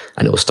time,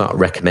 and it will start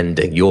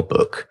recommending your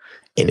book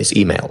in its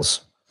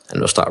emails, and it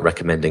will start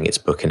recommending its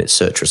book in its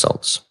search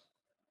results.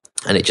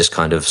 And it just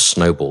kind of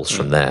snowballs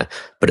from there.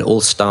 But it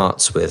all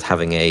starts with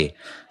having a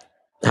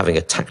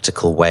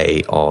tactical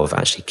way of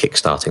actually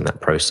kickstarting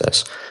that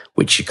process,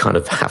 which you kind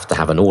of have to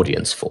have an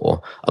audience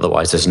for.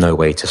 Otherwise, there's no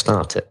way to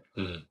start it.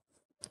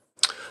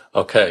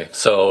 Okay,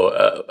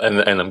 so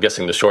and I'm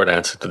guessing the short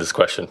answer to this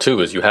question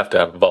too is you have to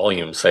have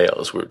volume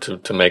sales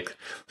to make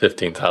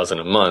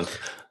 $15,000 a month.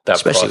 that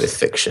especially process.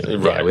 with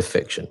fiction. Right. Yeah, with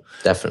fiction,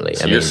 definitely.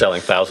 So you're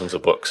selling thousands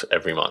of books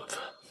every month.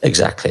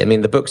 Exactly. I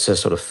mean, the books are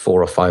sort of $4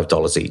 or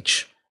 $5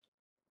 each.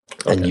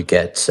 Okay. And you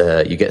get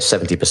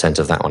 70%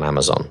 of that on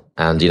Amazon.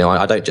 And, you know,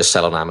 I don't just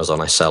sell on Amazon.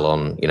 I sell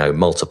on, you know,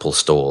 multiple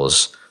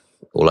stores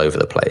all over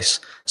the place.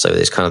 So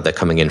it's kind of, they're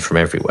coming in from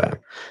everywhere.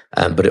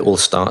 But it all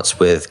starts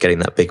with getting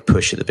that big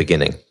push at the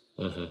beginning.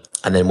 Mm-hmm.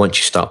 And then once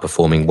you start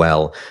performing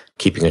well,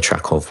 keeping a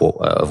track of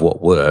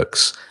what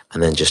works,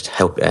 and then just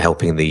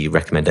helping the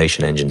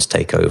recommendation engines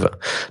take over.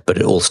 But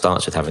it all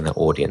starts with having that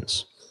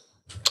audience.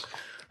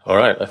 All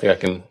right. I think I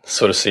can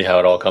sort of see how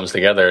it all comes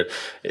together.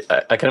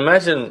 I can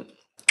imagine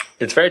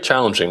it's very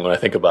challenging when I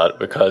think about it,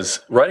 because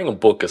writing a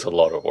book is a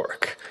lot of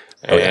work.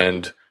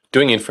 And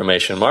doing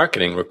information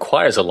marketing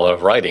requires a lot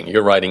of writing.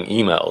 You're writing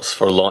emails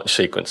for launch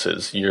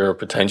sequences. You're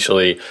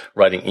potentially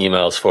writing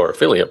emails for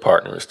affiliate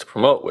partners to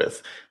promote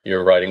with.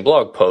 You're writing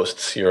blog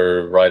posts.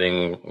 You're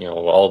writing, you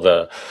know, all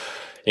the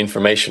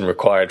information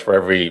required for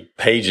every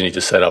page you need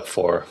to set up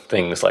for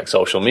things like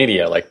social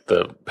media, like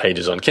the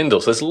pages on Kindle.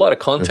 So there's a lot of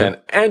content,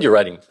 and you're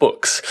writing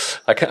books.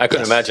 I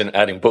couldn't imagine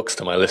adding books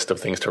to my list of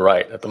things to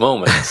write at the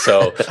moment.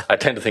 So I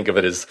tend to think of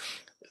it as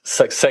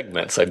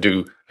segments. I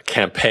do a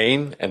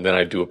campaign and then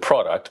I do a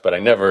product, but I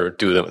never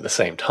do them at the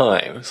same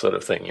time, sort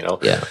of thing, you know?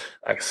 Yeah.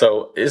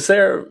 So is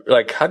there,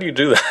 like, how do you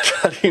do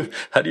that?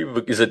 How do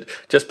you, is it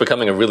just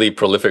becoming a really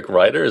prolific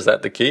writer? Is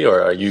that the key?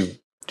 Or do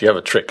you have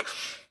a trick?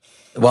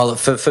 Well,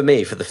 for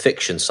me, for the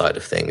fiction side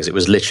of things, it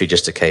was literally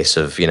just a case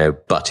of, you know,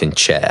 butt in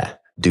chair,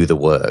 do the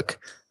work,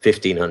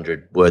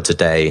 1,500 words a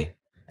day,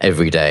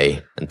 every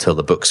day until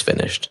the book's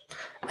finished.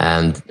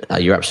 And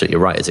you're absolutely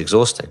right. It's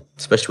exhausting,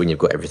 especially when you've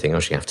got everything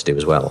else you have to do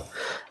as well.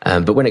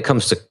 But when it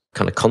comes to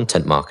kind of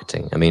content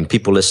marketing, I mean,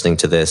 people listening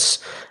to this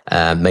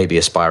may be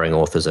aspiring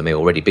authors or may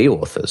already be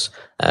authors,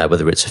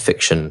 whether it's a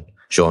fiction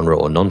genre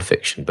or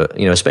non-fiction. But,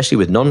 you know, especially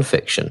with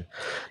non-fiction,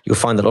 you'll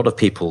find that a lot of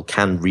people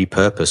can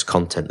repurpose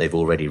content they've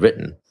already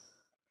written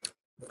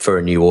for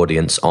a new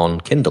audience on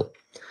Kindle.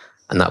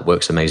 And that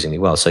works amazingly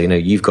well. So, you know,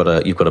 you've got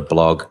a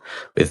blog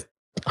with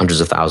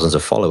hundreds of thousands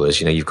of followers.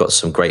 You know, you've got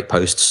some great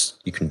posts.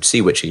 You can see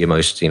which are your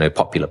most, you know,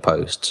 popular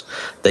posts.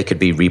 They could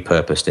be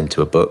repurposed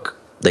into a book.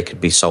 They could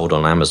be sold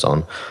on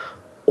Amazon,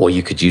 or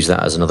you could use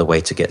that as another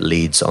way to get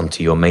leads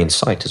onto your main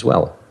site as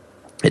well.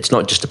 It's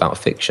not just about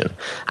fiction.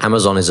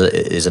 Amazon is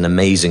an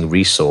amazing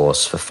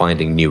resource for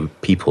finding new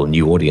people,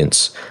 new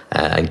audience,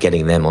 and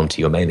getting them onto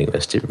your mailing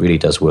list. It really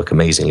does work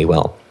amazingly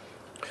well.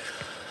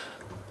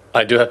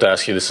 I do have to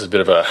ask you, this is a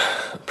bit of a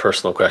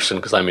personal question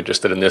because I'm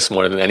interested in this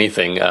more than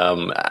anything.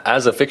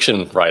 As a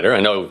fiction writer, I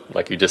know,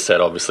 like you just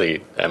said,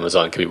 obviously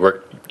Amazon can be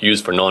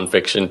used for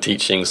nonfiction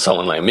teaching.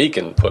 Someone like me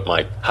can put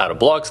my how to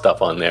blog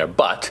stuff on there.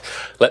 But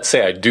let's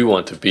say I do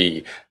want to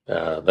be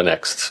the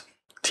next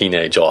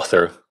teenage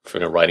author,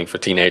 writing for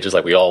teenagers.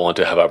 Like we all want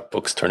to have our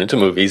books turned into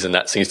movies, and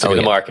that seems to be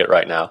the market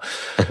right now.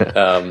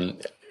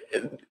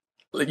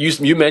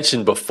 You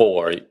mentioned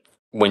before,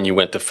 when you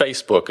went to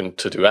Facebook and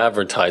to do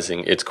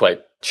advertising, it's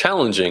quite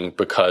challenging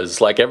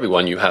because, like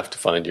everyone, you have to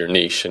find your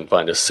niche and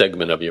find a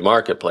segment of your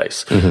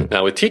marketplace.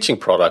 Now, with teaching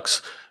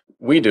products,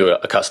 we do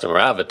a customer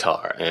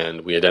avatar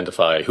and we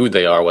identify who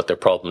they are, what their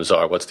problems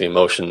are, what's the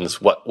emotions,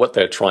 what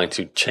they're trying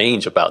to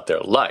change about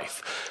their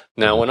life.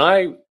 Now, when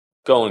I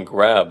go and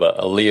grab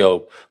a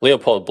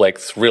Leopold Blake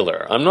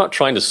thriller, I'm not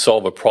trying to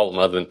solve a problem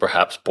other than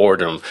perhaps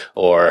boredom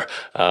or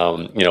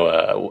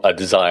a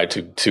desire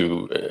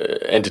to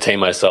entertain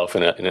myself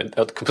in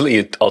a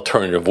completely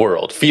alternative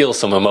world, feel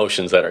some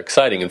emotions that are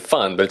exciting and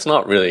fun, but it's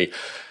not really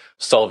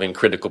solving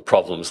critical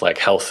problems like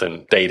health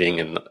and dating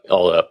and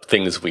all the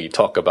things we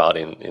talk about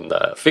in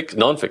the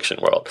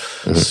nonfiction world.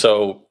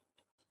 So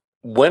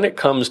when it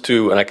comes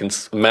to, and I can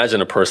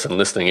imagine a person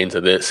listening into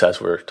this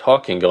as we're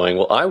talking going,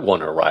 well, I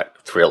want to write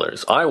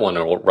thrillers. I want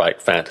to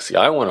write fantasy.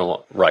 I want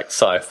to write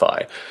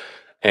sci-fi.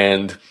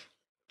 And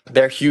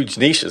they're huge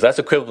niches. That's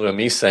equivalent to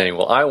me saying,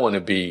 well, I want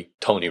to be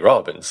Tony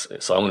Robbins.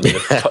 So I want to be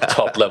the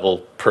top level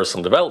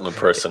personal development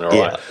person,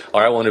 or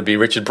I want to be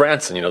Richard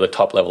Branson, the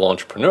top level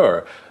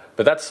entrepreneur.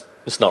 But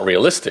it's not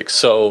realistic.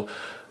 So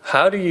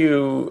how do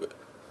you,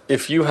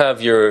 if you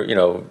have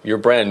you're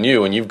brand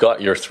new and you've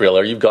got your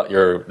thriller, you've got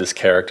this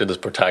character, this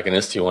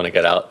protagonist you want to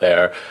get out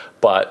there,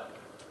 but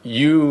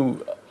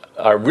you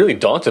are really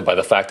daunted by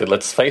the fact that,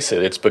 let's face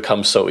it, it's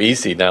become so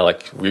easy now.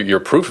 Like you're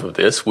proof of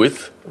this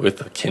with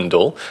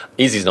Kindle.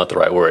 Easy is not the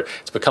right word.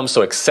 It's become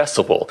so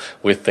accessible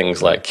with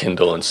things like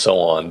Kindle and so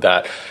on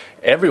that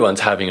everyone's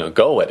having a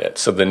go at it.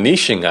 So the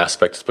niching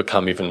aspect has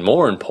become even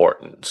more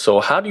important. So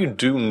how do you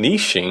do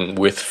niching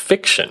with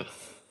fiction?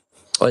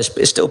 Well,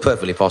 it's still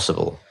perfectly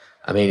possible.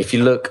 I mean, if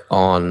you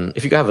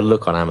have a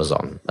look on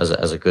Amazon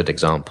as a good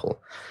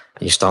example,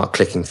 and you start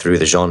clicking through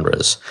the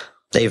genres,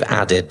 they've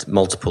added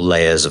multiple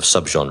layers of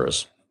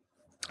subgenres.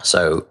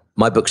 So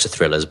my books are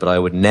thrillers, but I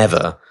would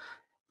never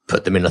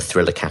put them in a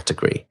thriller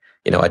category.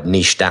 I'd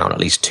niche down at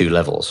least 2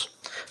 levels.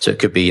 So it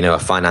could be, a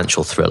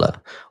financial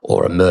thriller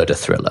or a murder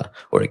thriller,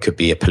 or it could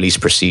be a police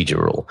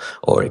procedural,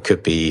 or it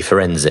could be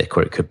forensic,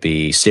 or it could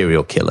be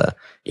serial killer.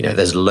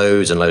 There's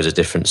loads and loads of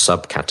different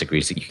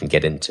subcategories that you can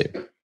get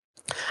into.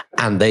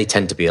 And they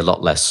tend to be a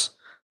lot less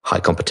high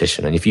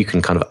competition. And if you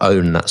can kind of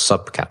own that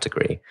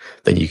subcategory,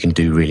 then you can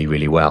do really,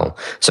 really well.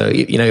 So,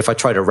 if I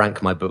try to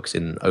rank my books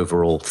in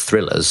overall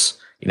thrillers,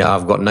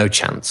 I've got no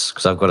chance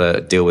because I've got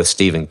to deal with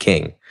Stephen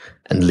King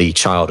and Lee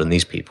Child and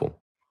these people.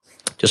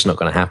 Just not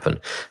going to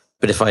happen.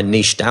 But if I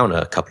niche down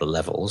a couple of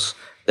levels,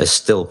 there's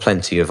still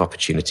plenty of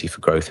opportunity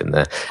for growth in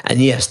there. And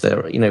yes,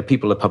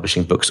 people are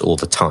publishing books all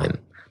the time,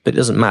 but it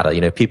doesn't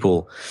matter.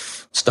 People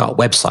start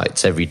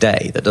websites every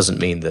day. That doesn't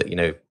mean that,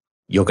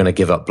 you're going to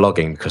give up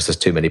blogging because there's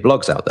too many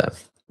blogs out there.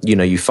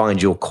 You find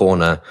your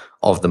corner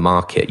of the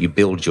market, you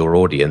build your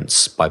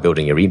audience by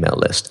building your email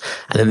list,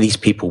 and then these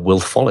people will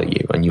follow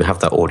you and you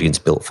have that audience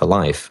built for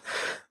life.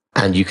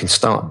 And you can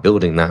start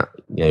building that,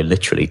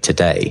 literally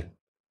today.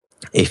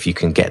 If you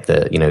can get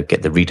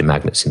the reader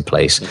magnets in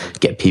place,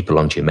 get people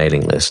onto your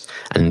mailing list,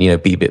 and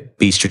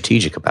be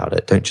strategic about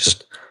it. Don't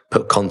just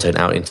put content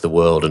out into the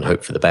world and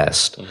hope for the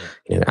best.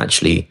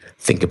 Actually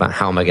think about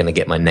how am I going to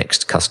get my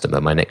next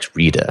customer, my next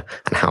reader,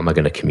 and how am I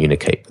going to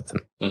communicate with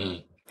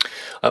them.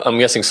 I'm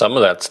guessing some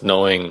of that's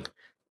knowing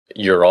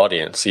your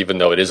audience, even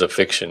though it is a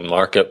fiction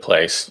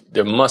marketplace.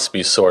 There must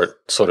be sort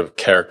of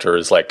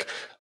characters like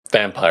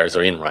vampires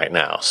are in right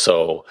now,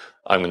 so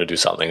I'm going to do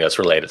something that's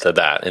related to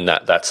that, and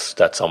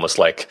that's almost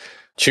like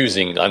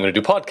choosing I'm going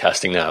to do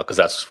podcasting now because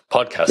that's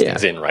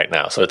podcasting's in right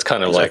now. So it's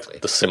kind of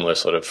like the similar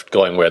sort of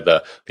going where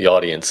the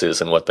audience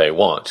is and what they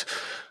want.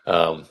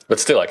 But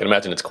still, I can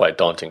imagine it's quite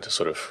daunting to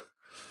sort of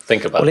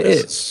think about this. Well,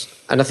 it is.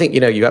 And I think,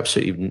 you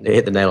absolutely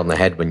hit the nail on the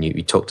head when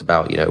you talked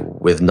about,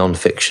 with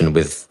nonfiction,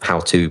 with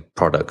how-to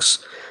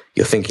products,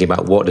 you're thinking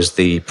about what is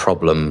the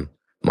problem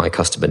my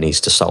customer needs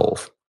to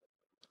solve.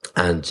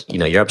 And,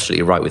 you're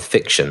absolutely right with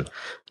fiction.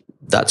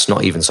 That's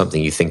not even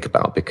something you think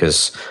about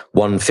because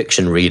one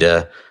fiction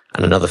reader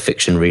and another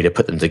fiction reader,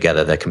 put them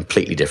together, they're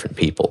completely different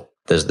people.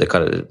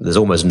 There's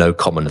almost no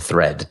common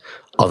thread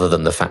other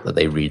than the fact that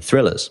they read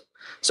thrillers.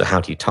 So how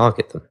do you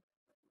target them?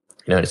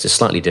 It's a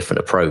slightly different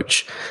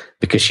approach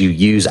because you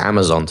use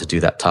Amazon to do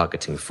that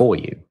targeting for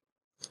you.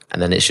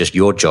 And then it's just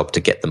your job to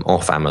get them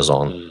off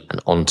Amazon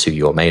and onto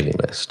your mailing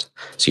list.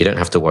 So you don't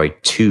have to worry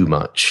too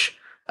much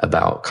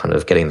about kind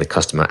of getting the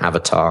customer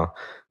avatar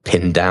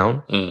pinned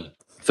down.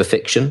 For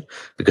fiction,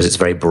 because it's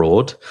very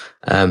broad.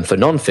 For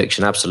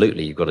non-fiction,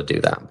 absolutely, you've got to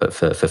do that. But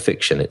for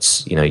fiction,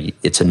 it's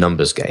it's a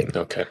numbers game.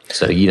 Okay.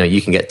 So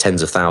you can get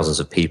tens of thousands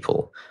of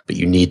people, but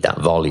you need that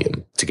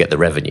volume to get the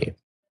revenue.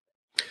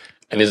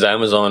 And is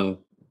Amazon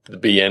the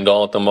be end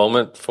all at the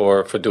moment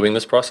for doing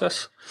this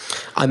process?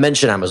 I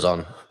mention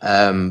Amazon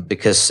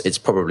because it's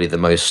probably the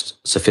most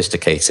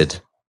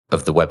sophisticated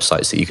of the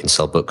websites that you can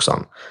sell books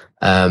on.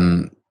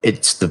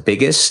 It's the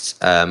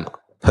biggest.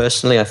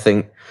 Personally, I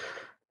think.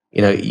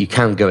 You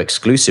can go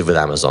exclusive with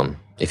Amazon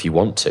if you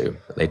want to.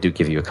 They do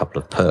give you a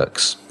couple of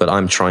perks, but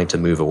I'm trying to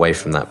move away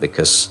from that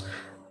because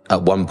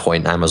at one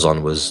point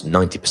Amazon was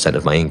 90%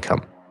 of my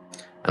income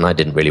and I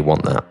didn't really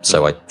want that.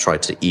 So I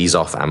tried to ease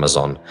off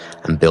Amazon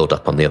and build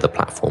up on the other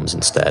platforms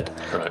instead.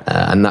 Right.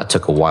 And that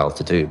took a while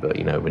to do, but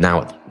we're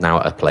now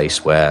at a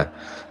place where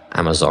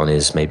Amazon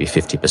is maybe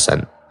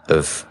 50%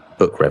 of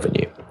book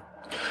revenue.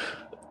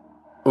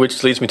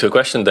 Which leads me to a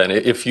question then.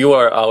 If you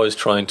are always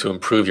trying to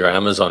improve your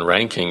Amazon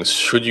rankings,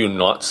 should you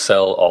not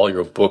sell all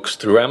your books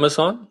through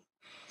Amazon?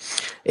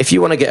 If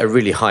you want to get a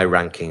really high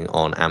ranking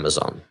on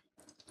Amazon,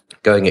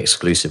 going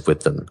exclusive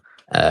with them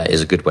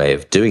is a good way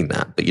of doing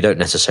that, but you don't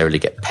necessarily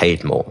get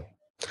paid more.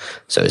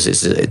 So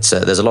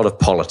there's a lot of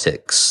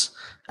politics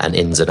and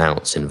ins and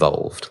outs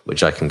involved,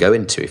 which I can go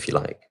into if you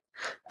like.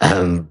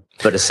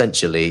 But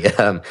essentially,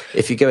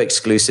 if you go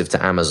exclusive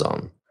to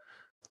Amazon,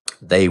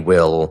 they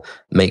will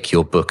make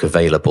your book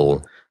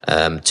available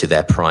to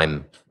their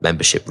Prime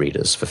membership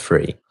readers for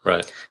free.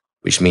 Right.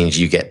 Which means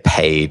you get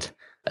paid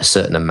a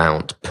certain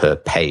amount per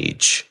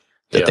page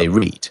that they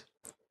read.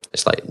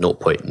 It's like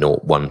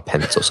 0.01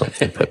 pence or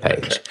something per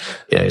page.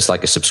 Okay. It's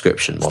like a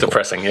subscription model. It's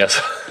depressing, yes.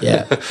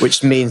 Yeah,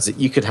 which means that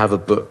you could have a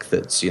book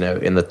that's,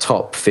 in the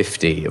top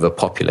 50 of a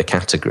popular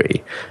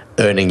category,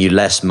 earning you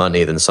less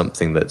money than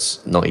something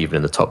that's not even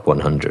in the top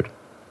 100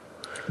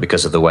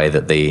 because of the way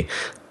that the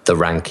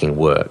ranking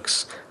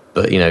works.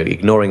 But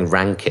ignoring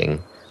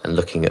ranking and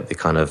looking at the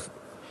kind of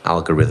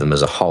algorithm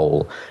as a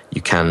whole,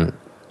 you can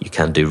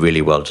do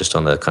really well just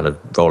on a kind of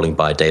rolling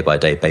by day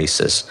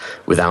basis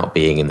without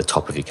being in the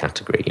top of your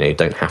category. You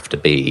don't have to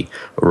be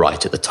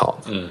right at the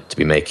top to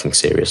be making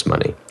serious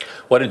money.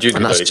 What did you do?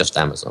 And that's just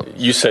Amazon.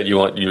 You said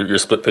you're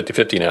split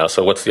 50-50 now,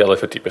 so what's the other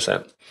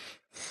 50%?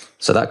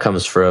 So that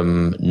comes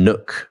from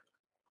Nook,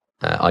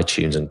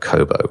 iTunes and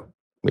Kobo,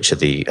 which are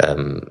the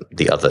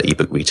other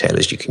ebook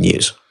retailers you can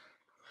use.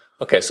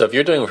 Okay, so if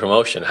you're doing a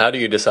promotion, how do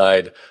you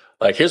decide,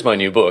 like, here's my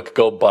new book,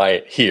 go buy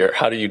it here?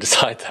 How do you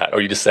decide that?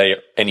 Or you just say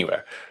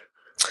anywhere?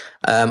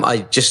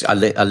 I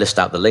list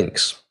out the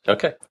links.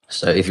 Okay.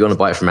 So if you want to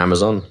buy it from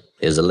Amazon,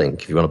 here's a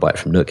link. If you want to buy it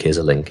from Nook, here's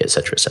a link,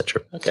 etc.,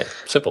 etc. Okay,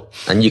 simple.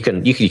 And you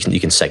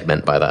can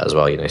segment by that as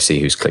well. See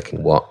who's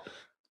clicking what,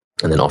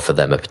 and then offer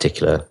them a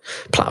particular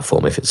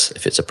platform if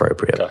it's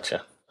appropriate.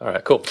 Gotcha. All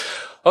right, cool.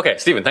 Okay,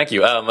 Stephen, thank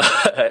you. And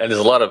there's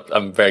a lot of,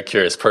 I'm very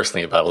curious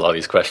personally about a lot of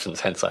these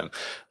questions, hence I'm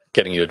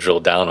getting you to drill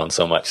down on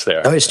so much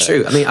there. Oh, it's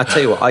true. I mean, I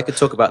tell you what, I could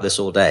talk about this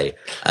all day.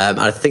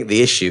 I think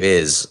the issue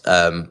is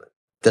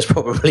there's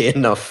probably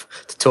enough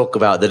to talk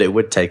about that it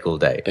would take all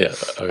day. Yeah.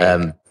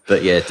 Okay.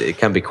 But yeah, it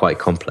can be quite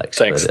complex.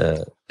 Thanks.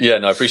 But, yeah,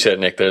 no, I appreciate it,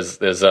 Nick.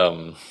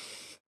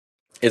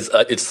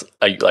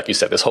 Like you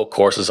said, this whole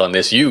course is on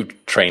this. You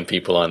train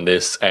people on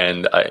this,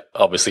 and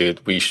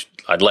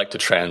I'd like to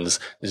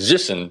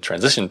transition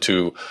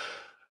to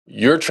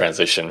your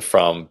transition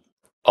from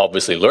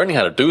obviously learning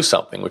how to do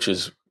something, which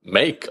is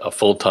make a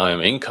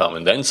full-time income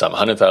and then some,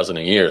 100,000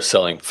 a year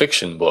selling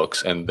fiction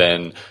books, and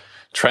then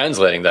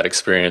translating that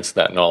experience,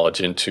 that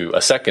knowledge into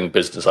a second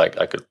business.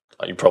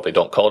 You probably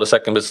don't call it a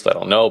second business, I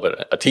don't know,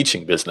 but a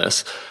teaching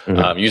business,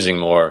 using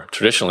more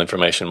traditional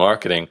information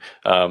marketing.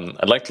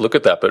 I'd like to look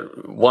at that,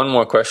 but one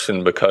more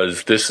question,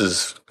 because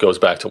goes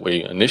back to what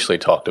we initially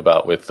talked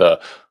about with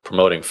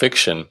promoting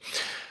fiction.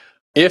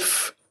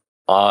 If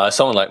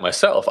someone like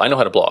myself, I know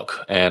how to blog,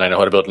 and I know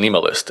how to build an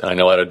email list, and I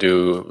know how to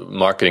do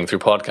marketing through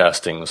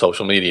podcasting,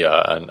 social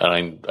media, and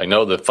I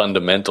know the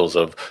fundamentals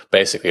of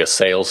basically a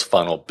sales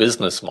funnel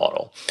business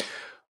model.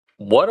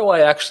 What do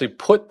I actually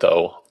put,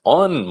 though,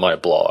 on my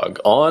blog,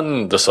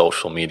 on the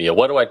social media?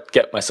 What do I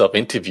get myself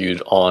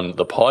interviewed on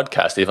the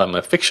podcast if I'm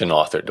a fiction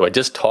author? Do I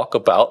just talk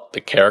about the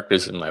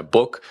characters in my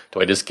book?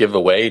 Do I just give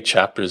away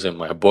chapters in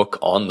my book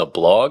on the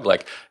blog?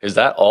 Like, is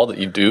that all that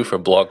you do for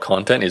blog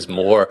content, is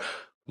more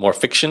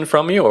fiction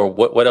from you, or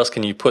what else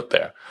can you put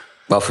there?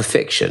 well, for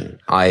fiction,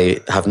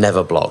 I have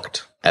never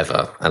blogged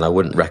ever, and I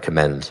wouldn't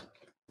recommend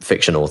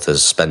fiction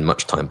authors spend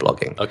much time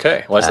blogging.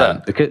 Okay, why's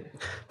that?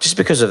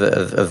 Because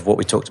of what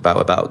we talked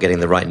about getting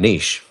the right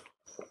niche.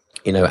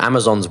 You know,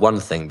 Amazon's one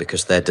thing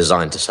because they're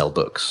designed to sell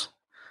books.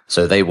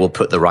 So they will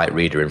put the right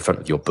reader in front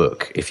of your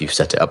book if you've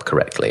set it up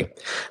correctly.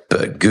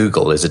 But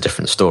Google is a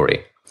different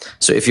story.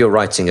 So if you're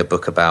writing a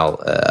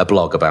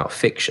blog about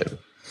fiction,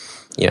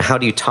 you know, how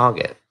do you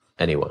target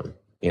anyone?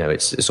 You know,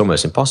 it's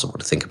almost impossible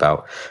to think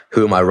about,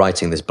 who am I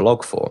writing this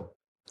blog for?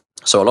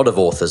 So a lot of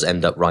authors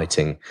end up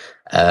writing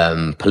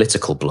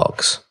political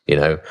blogs, you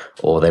know,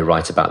 or they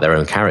write about their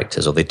own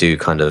characters, or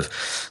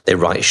they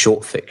write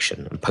short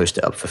fiction and post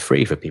it up for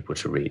free for people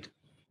to read.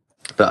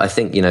 But I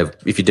think, you know,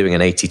 if you're doing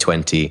an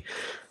 80-20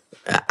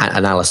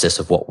 analysis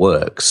of what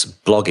works,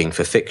 blogging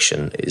for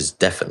fiction is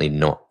definitely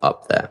not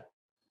up there.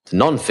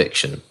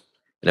 Non-fiction,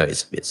 you know,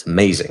 it's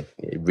amazing.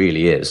 It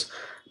really is.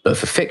 But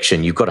for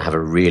fiction, you've got to have a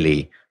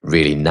really,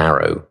 really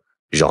narrow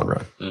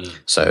genre.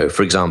 So,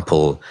 for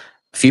example,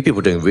 a few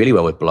people doing really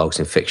well with blogs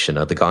in fiction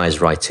are the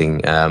guys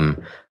writing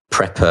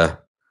prepper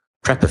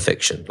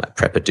fiction, like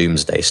prepper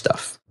doomsday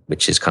stuff,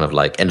 which is kind of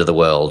like end of the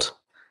world.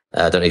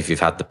 I don't know if you've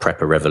had the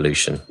prepper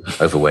revolution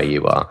over where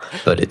you are,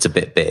 but it's a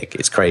bit big.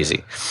 It's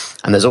crazy.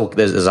 And there's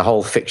a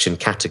whole fiction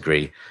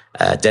category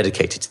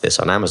dedicated to this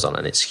on Amazon,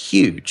 and it's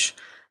huge.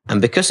 And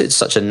because it's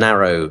such a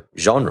narrow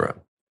genre,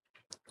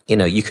 you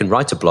know, you can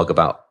write a blog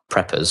about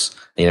preppers,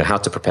 you know, how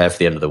to prepare for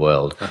the end of the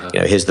world. You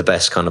know, here's the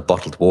best kind of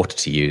bottled water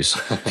to use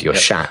for your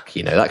shack,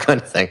 you know, that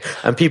kind of thing.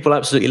 And people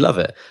absolutely love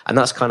it. And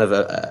that's kind of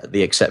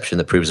the exception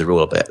that proves the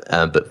rule a bit.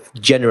 But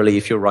generally,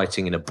 if you're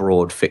writing in a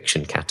broad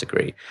fiction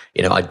category,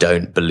 you know, I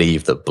don't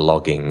believe that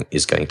blogging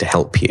is going to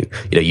help you.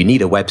 You know, you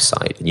need a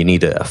website and you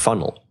need a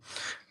funnel.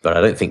 But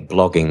I don't think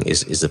blogging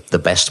is the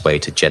best way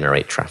to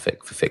generate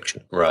traffic for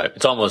fiction. Right.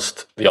 It's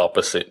almost the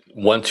opposite.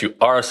 Once you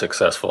are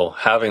successful,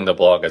 having the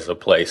blog as a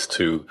place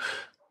to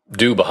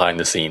do behind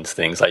the scenes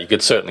things, like you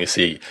could certainly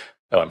see,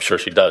 I'm sure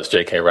she does,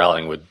 J.K.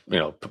 Rowling would, you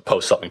know,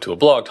 post something to a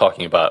blog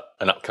talking about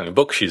an upcoming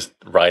book she's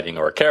writing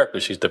or a character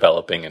she's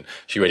developing, and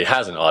she already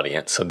has an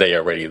audience, so they are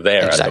already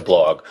there at the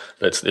blog.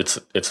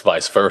 It's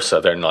vice versa.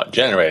 They're not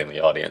generating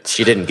the audience.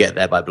 She didn't get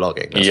there by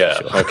blogging. Yeah.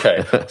 For sure.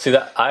 Okay. See,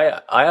 that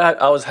I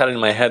always had in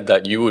my head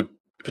that you would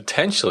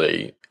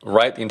potentially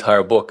write the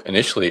entire book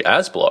initially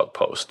as blog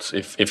posts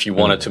if you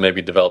wanted to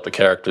maybe develop the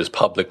characters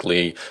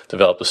publicly,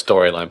 develop the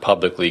storyline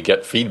publicly,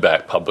 get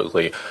feedback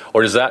publicly,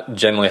 or does that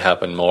generally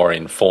happen more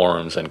in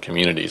forums and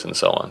communities and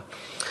so on?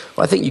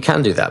 Well, I think you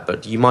can do that,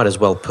 but you might as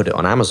well put it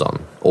on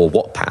Amazon or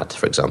Wattpad,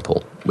 for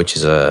example, which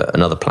is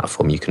another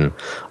platform you can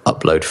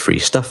upload free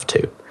stuff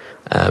to.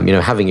 You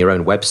know, having your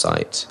own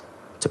website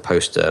to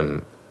post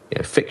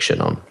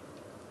fiction on,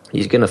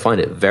 you're going to find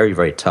it very,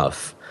 very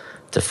tough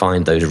to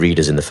find those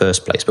readers in the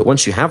first place. But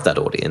once you have that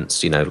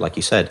audience, you know, like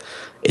you said,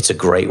 it's a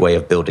great way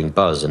of building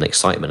buzz and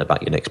excitement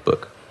about your next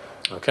book.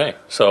 Okay,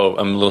 so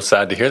I'm a little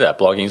sad to hear that.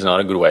 Blogging is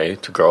not a good way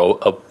to grow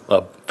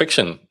a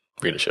fiction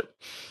readership.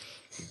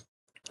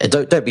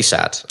 Don't be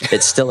sad.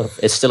 It's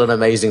still an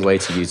amazing way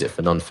to use it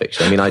for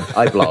nonfiction. I mean,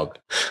 I blog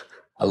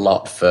a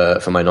lot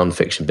for my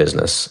nonfiction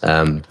business,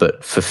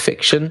 but for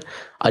fiction,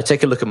 I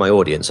take a look at my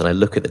audience and I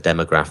look at the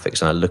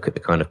demographics and I look at the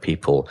kind of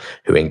people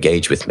who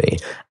engage with me,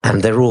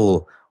 and they're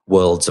all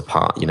worlds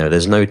apart.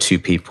 There's no two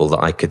people that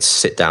I could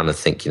sit down and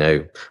think,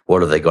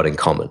 what have they got in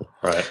common?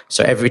 Right.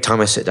 So every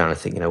time I sit down and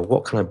think,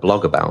 what can I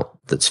blog about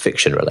that's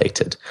fiction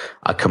related?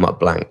 I come up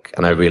blank,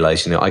 and I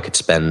realize, I could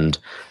spend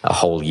a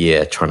whole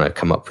year trying to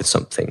come up with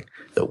something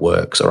that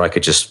works, or I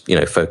could just,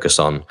 focus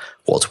on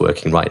what's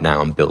working right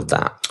now and build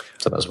that.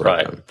 So that's what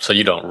I've done. So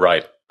you don't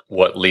write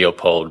what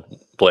Leopold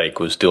Blake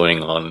was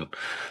doing on,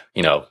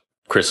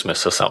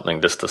 Christmas or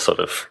something, just to sort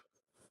of...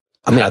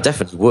 I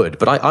definitely would,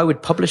 but I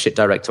would publish it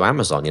direct to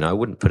Amazon. I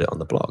wouldn't put it on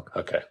the blog.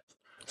 Okay.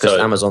 Because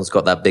Amazon's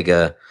got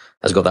that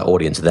has got that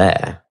audience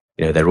there.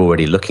 They're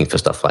already looking for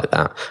stuff like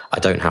that. I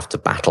don't have to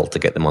battle to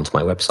get them onto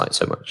my website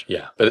so much.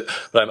 Yeah, but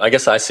I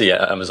guess I see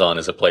Amazon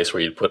as a place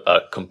where you put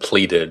a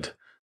completed,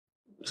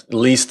 at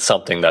least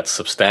something that's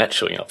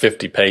substantial,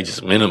 50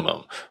 pages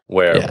minimum,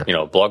 where,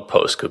 a blog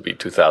post could be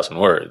 2,000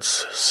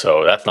 words.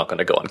 So that's not going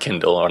to go on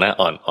Kindle or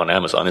on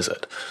Amazon, is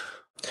it?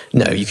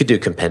 No, you could do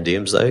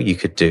compendiums though. You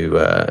could do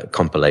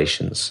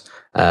compilations.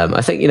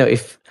 I think,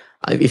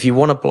 if you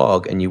want to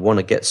blog and you want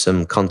to get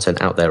some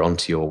content out there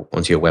onto your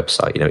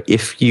website,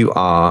 if you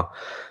are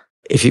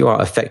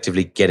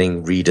effectively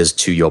getting readers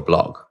to your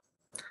blog,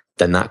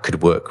 then that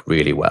could work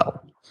really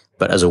well.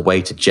 But as a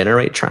way to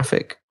generate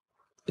traffic,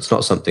 it's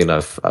not something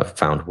that I've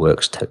found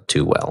works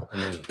too well.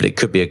 But it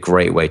could be a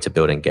great way to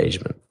build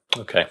engagement.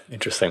 Okay,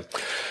 interesting.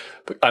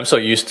 But I'm so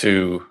used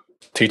to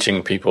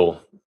teaching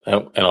people,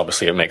 and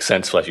obviously it makes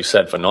sense, like you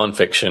said, for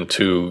nonfiction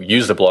to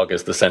use the blog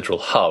as the central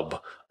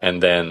hub,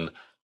 and then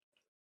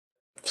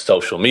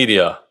social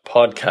media,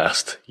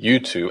 podcast,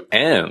 YouTube,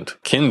 and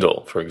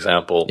Kindle, for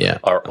example,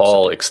 are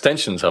all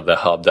extensions of the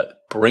hub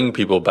that bring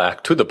people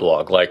back to the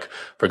blog. Like,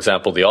 for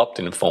example, the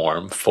opt-in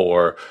form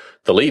for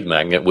the lead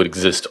magnet would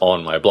exist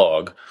on my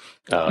blog,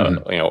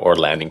 or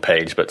landing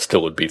page, but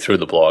still would be through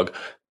the blog.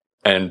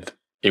 And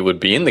it would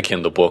be in the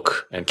Kindle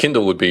book, and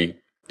Kindle would be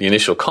the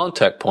initial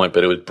contact point,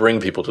 but it would bring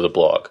people to the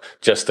blog,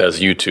 just as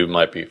YouTube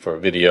might be for a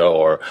video,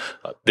 or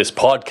this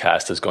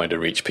podcast is going to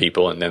reach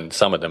people, and then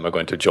some of them are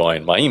going to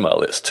join my email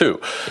list too.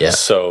 Yeah.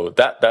 So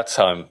that's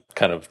how I'm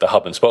kind of, the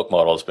hub and spoke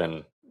model has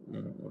been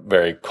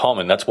very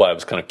common. That's why I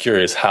was kind of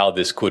curious how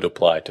this could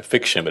apply to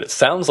fiction. But it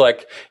sounds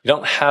like you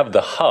don't have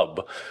the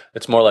hub.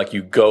 It's more like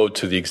you go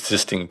to the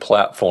existing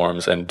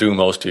platforms and do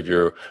most of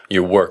your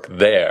work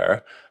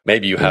there.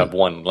 Maybe you have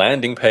one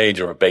landing page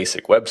or a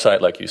basic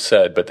website, like you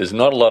said, but there's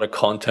not a lot of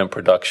content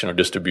production or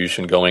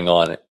distribution going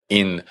on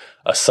in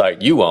a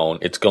site you own.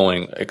 It's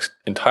going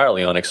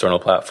entirely on external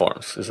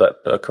platforms. Is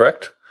that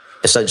correct?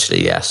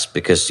 Essentially, yes,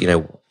 because,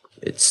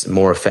 it's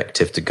more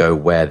effective to go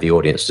where the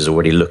audience is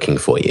already looking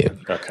for you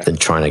than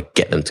trying to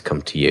get them to come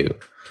to you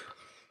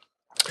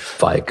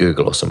via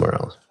Google or somewhere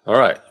else. All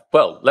right.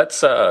 Well,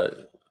 let's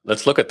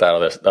look at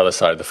that other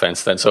side of the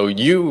fence then. So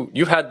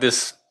you had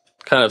this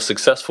kind of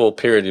successful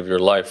period of your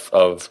life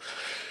of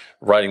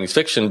writing these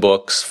fiction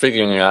books,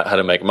 figuring out how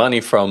to make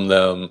money from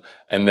them,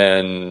 and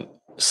then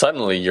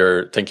suddenly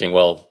you're thinking,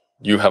 well,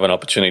 you have an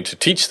opportunity to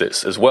teach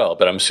this as well.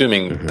 But I'm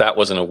assuming that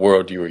wasn't a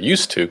world you were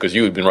used to, because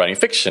you had been writing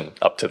fiction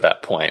up to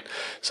that point.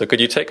 So could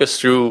you take us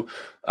through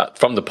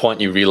from the point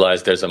you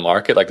realized there's a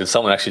market? Like, did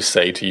someone actually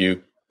say to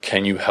you,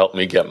 can you help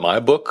me get my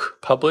book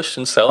published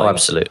and selling? Oh,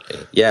 absolutely.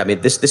 Yeah,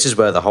 this is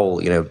where the whole,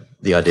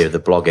 the idea of the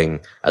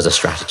blogging as a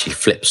strategy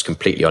flips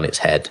completely on its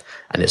head.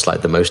 And it's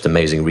like the most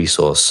amazing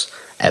resource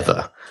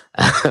ever.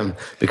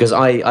 Because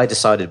I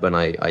decided when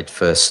I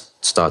first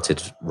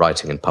started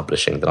writing and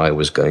publishing that I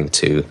was going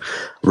to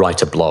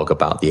write a blog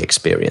about the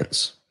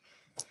experience.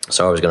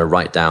 So I was going to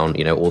write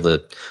down, all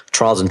the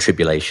trials and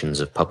tribulations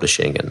of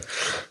publishing and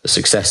the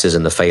successes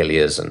and the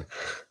failures, and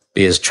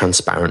be as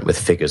transparent with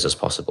figures as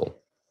possible.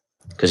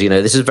 Because,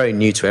 this is very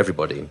new to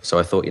everybody. So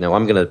I thought,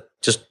 I'm going to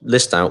just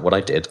list out what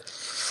I did,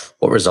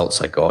 what results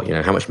I got,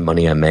 how much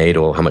money I made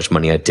or how much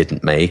money I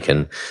didn't make.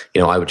 And,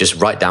 I would just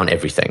write down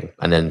everything,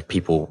 and then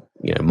people,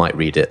 might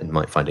read it and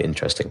might find it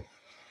interesting.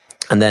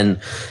 And then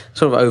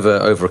sort of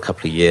over a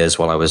couple of years,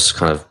 while I was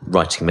kind of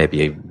writing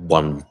maybe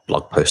one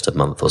blog post a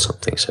month or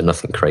something, so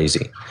nothing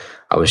crazy,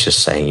 I was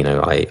just saying,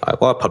 I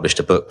published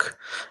a book,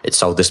 it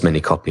sold this many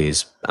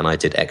copies, and I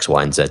did X,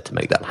 Y, and Z to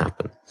make that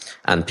happen.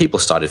 And people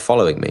started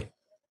following me.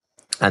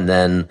 And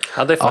then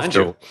how'd they find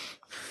you?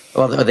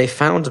 Well, they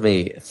found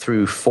me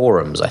through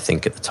forums, I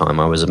think, at the time.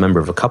 I was a member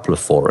of a couple of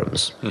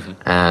forums.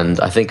 And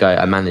I think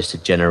I managed to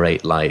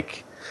generate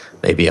like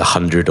maybe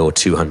 100 or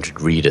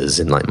 200 readers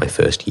in like my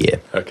first year.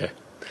 Okay.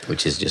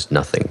 Which is just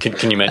nothing.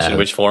 Can you mention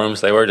which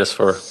forums they were, just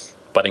for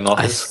budding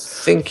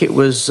authors? I think it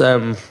was,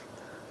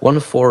 one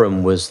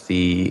forum was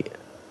the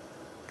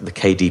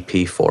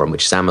KDP forum,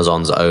 which is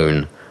Amazon's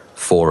own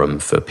forum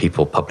for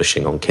people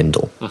publishing on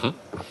Kindle.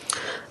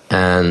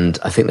 And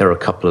I think there are a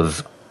couple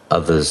of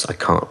others I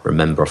can't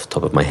remember off the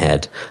top of my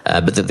head.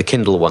 But the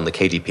Kindle one, the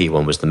KDP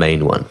one, was the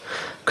main one,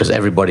 because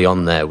everybody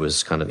on there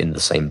was kind of in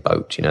the same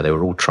boat. They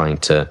were all trying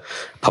to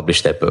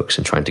publish their books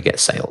and trying to get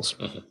sales.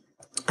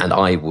 And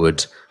I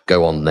would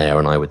go on there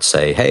and I would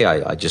say, hey,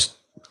 I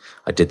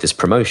did this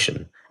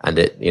promotion, and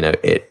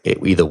it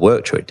either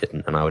worked or it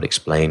didn't. And I would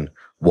explain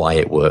why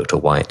it worked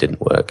or why it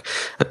didn't work.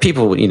 And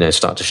people,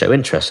 start to show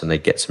interest and they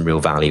get some real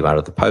value out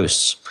of the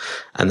posts.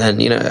 And then,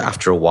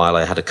 after a while,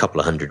 I had a couple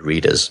of hundred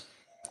readers,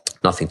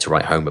 nothing to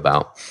write home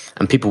about.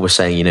 And people were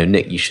saying,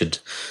 Nick, you should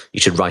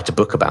write a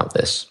book about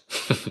this.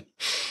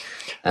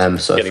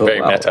 So getting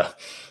very meta.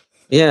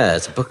 Yeah,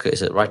 it's a book.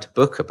 Write a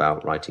book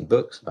about writing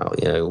books,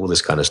 about all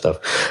this kind of stuff.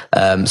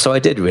 So I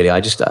did really.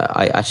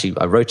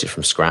 I wrote it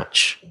from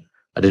scratch.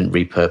 I didn't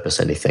repurpose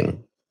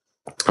anything,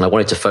 and I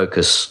wanted to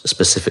focus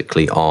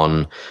specifically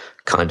on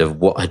kind of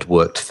what had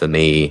worked for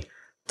me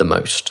the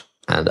most.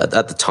 And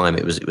at the time,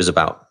 it was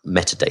about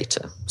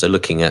metadata. So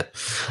looking at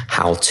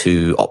how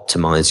to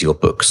optimize your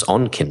books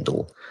on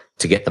Kindle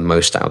to get the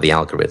most out of the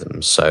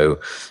algorithms. So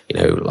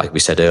like we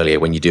said earlier,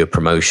 when you do a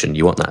promotion,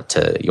 you want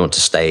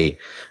to stay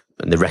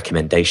in the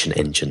recommendation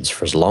engines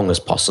for as long as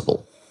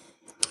possible.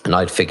 And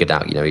I'd figured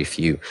out, if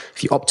you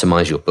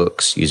optimize your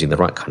books using the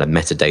right kind of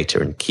metadata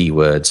and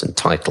keywords and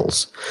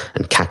titles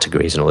and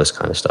categories and all this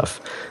kind of stuff,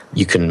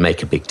 you can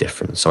make a big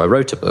difference. So I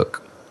wrote a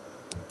book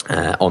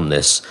on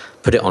this,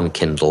 put it on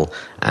Kindle,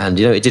 and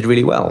it did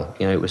really well.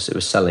 It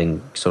was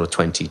selling sort of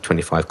 20,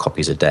 25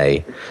 copies a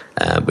day,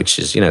 which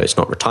is it's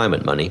not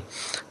retirement money,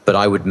 but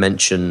I would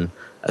mention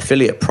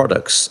affiliate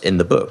products in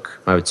the book.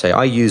 I would say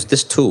I used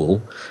this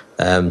tool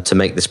to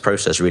make this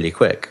process really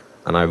quick.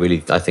 And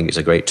I think it's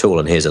a great tool,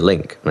 and here's a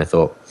link. And I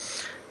thought,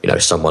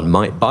 someone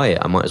might buy it.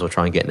 I might as well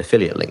try and get an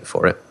affiliate link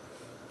for it.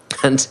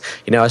 And,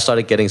 I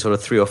started getting sort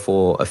of 3 or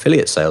 4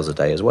 affiliate sales a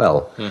day as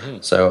well.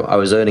 Mm-hmm. So I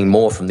was earning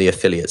more from the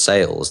affiliate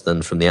sales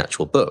than from the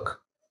actual book,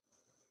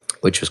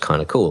 which was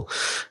kind of cool.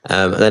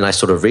 And then I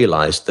sort of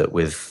realized that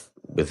with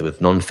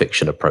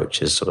nonfiction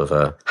approaches, sort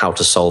of how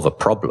to solve a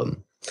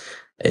problem,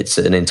 it's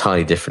an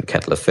entirely different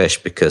kettle of fish,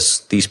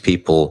 because these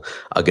people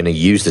are going to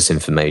use this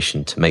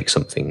information to make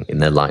something in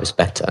their lives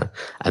better,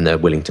 and they're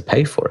willing to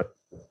pay for it.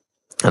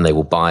 And they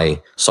will buy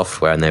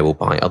software and they will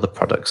buy other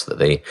products that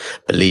they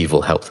believe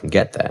will help them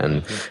get there.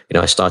 And,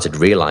 I started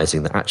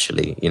realizing that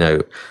actually,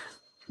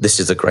 this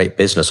is a great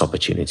business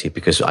opportunity,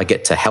 because I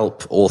get to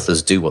help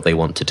authors do what they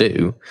want to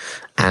do,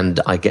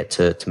 and I get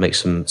to make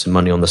some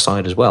money on the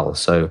side as well.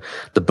 So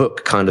the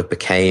book kind of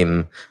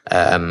became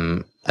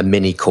a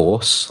mini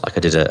course. Like I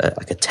did a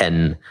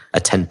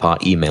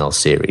 10-part email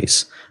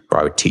series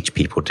where I would teach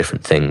people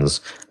different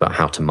things about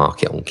how to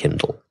market on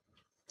Kindle.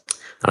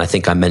 And I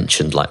think I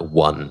mentioned like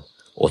 1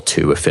 or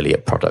 2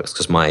 affiliate products,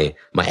 because my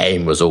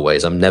aim was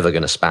always, I'm never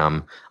going to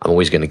spam. I'm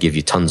always going to give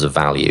you tons of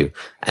value.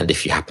 And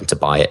if you happen to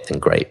buy it, then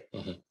great.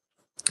 Mm-hmm.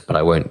 But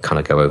I won't kind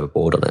of go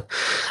overboard on it.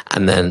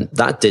 And then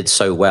that did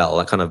so well,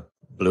 that kind of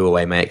blew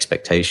away my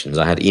expectations.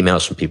 I had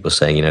emails from people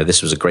saying,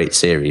 this was a great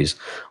series.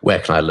 Where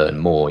can I learn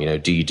more?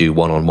 Do you do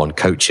one-on-one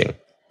coaching?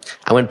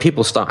 And when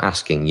people start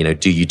asking,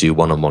 do you do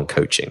one-on-one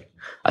coaching?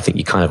 I think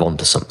you're kind of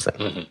onto something.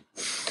 Mm-hmm.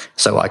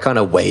 So I kind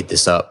of weighed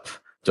this up.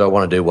 Do I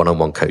want to do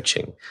one-on-one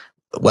coaching?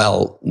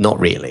 Well, not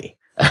really.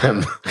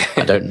 I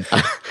don't,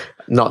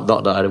 not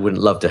that I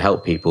wouldn't love to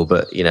help people,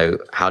 but,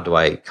 how do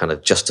I kind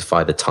of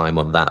justify the time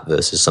on that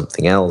versus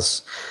something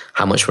else?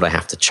 How much would I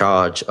have to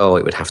charge? Oh,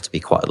 it would have to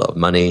be quite a lot of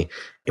money.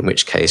 In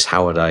which case,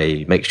 how would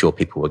I make sure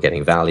people were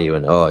getting value?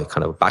 And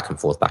kind of back and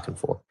forth.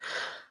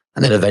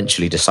 And then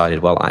eventually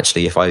decided, well,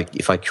 actually, if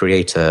I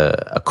create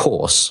a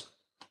course,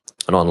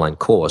 an online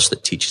course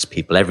that teaches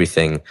people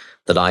everything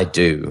that I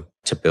do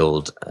to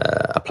build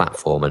a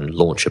platform and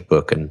launch a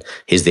book, and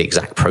here's the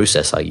exact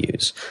process I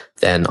use,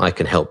 then I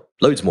can help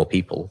loads more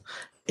people.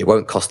 It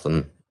won't cost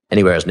them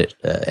anywhere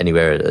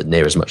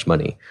near as much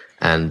money,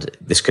 and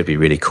this could be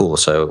really cool.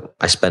 So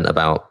I spent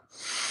about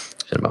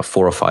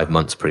 4 or 5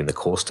 months putting the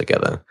course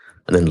together,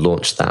 and then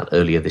launched that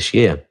earlier this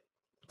year.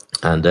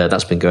 And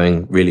that's been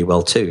going really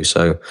well too.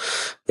 So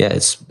yeah,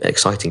 it's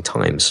exciting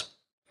times.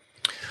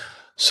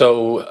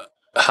 So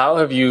how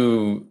have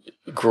you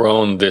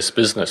grown this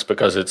business?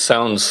 Because it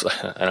sounds,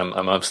 and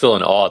I'm still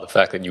in awe of the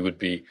fact that you would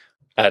be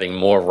adding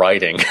more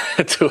writing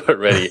to it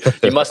already.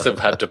 You must have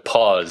had to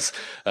pause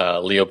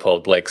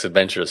Leopold Blake's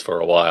adventures for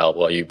a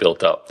while you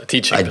built up the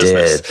teaching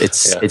business.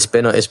 I did.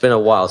 It's been a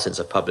while since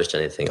I've published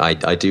anything.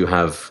 I do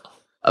have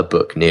a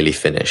book nearly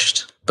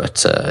finished,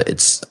 but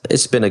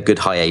it's been a good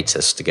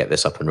hiatus to get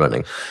this up and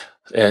running.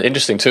 And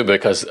interesting too,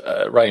 because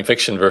writing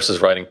fiction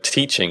versus writing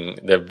teaching,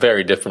 they're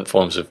very different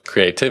forms of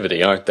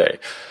creativity, aren't they?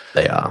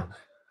 They are.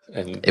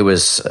 And it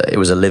was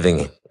a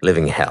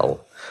living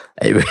hell.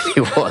 It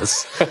really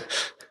was.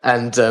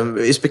 And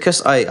it's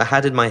because I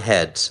had in my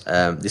head,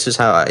 this is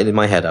how in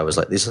my head I was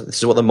like, this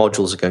is what the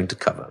modules are going to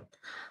cover.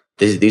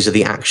 These are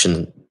the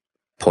action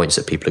points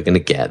that people are going to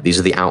get. These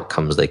are the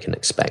outcomes they can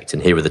expect,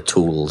 and here are the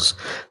tools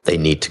they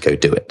need to go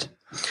do it.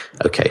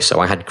 Okay, so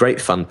I had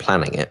great fun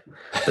planning it,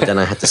 but then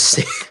I had to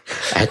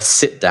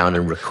sit down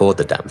and record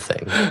the damn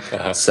thing.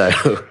 Uh-huh. So,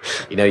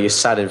 you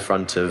sat in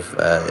front of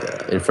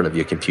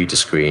your computer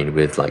screen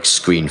with like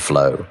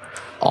ScreenFlow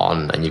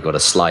on, and you've got a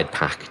slide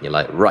pack, and you're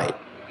like, right,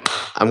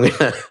 I'm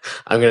gonna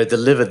I'm gonna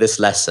deliver this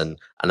lesson,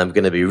 and I'm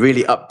gonna be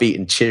really upbeat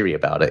and cheery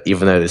about it,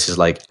 even though this is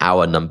like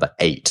hour number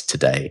 8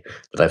 today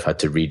that I've had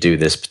to redo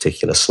this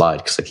particular slide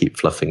because I keep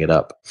fluffing it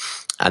up.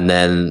 And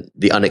then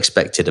the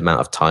unexpected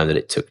amount of time that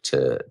it took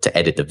to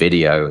edit the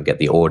video and get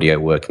the audio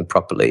working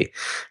properly,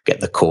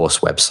 get the course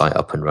website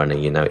up and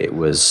running. It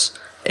was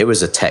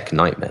a tech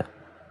nightmare,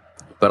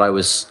 but I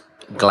was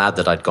glad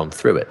that I'd gone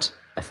through it.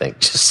 I think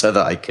just so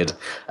that I could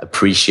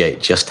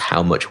appreciate just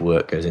how much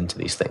work goes into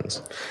these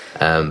things.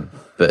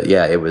 But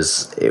yeah, it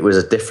was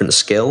a different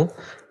skill,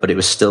 but it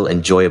was still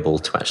enjoyable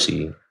to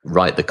actually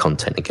write the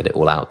content and get it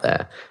all out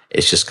there.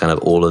 It's just kind of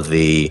all of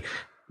the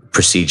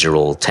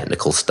procedural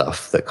technical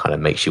stuff that kind of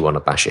makes you want to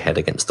bash your head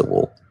against the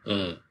wall.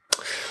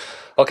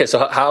 Okay,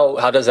 so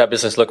how does that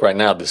business look right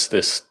now?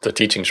 The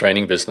teaching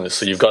training business.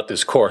 So you've got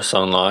this course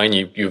online.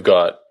 You've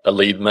got a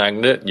lead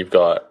magnet. You've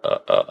got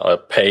a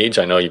page.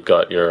 I know you've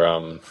got your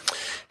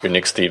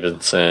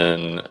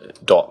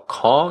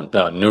nickstephenson.com.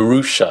 No,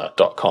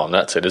 Narusha.com.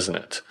 That's it, isn't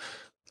it?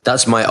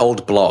 That's my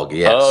old blog.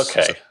 Yes.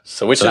 Okay.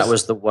 So that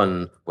was the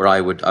one where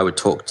I would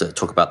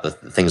talk about the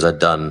things I'd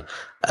done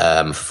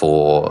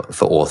for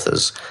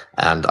authors,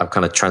 and I'm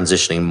kind of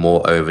transitioning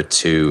more over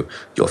to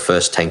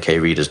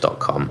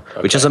yourfirst10kreaders.com,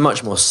 which is a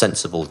much more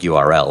sensible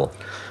URL,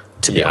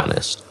 to be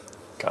honest.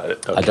 Got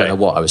it. Okay. I don't know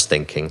what I was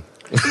thinking.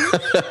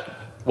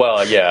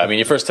 Well, yeah, I mean,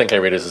 your first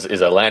 10K readers is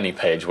a landing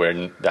page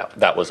where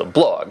that was a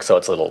blog, so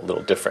it's a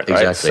little different,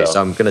 right? Exactly. So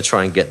I'm going to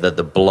try and get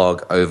the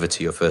blog over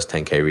to your first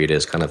 10K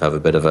readers, kind of have a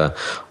bit of a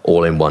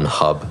all-in-one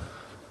hub.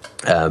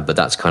 But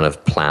that's kind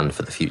of planned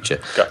for the future.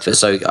 Gotcha.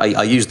 So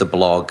I use the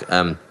blog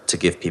to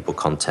give people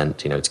content,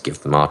 to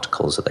give them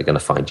articles that they're going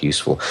to find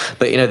useful.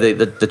 But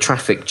the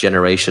traffic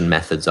generation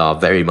methods are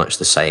very much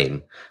the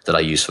same that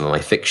I use for my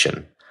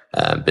fiction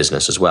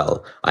business as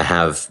well. I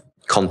have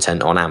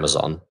content on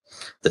Amazon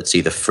that's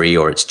either free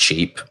or it's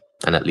cheap,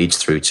 and it leads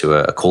through to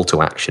a call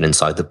to action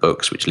inside the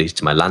books, which leads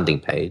to my landing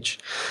page.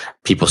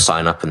 People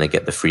sign up and they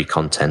get the free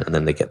content, and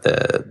then they get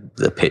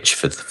the pitch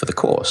for the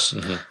course.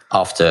 Mm-hmm.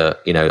 After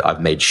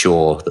I've made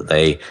sure that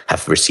they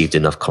have received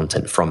enough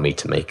content from me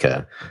to make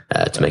a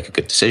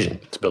good decision,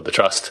 to build the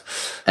trust.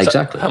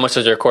 Exactly. So how much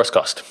does your course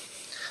cost?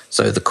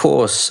 So the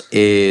course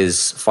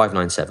is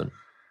 $597,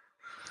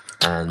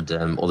 and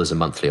or there's a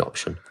monthly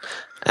option,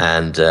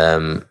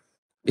 and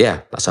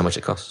yeah, that's how much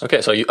it costs.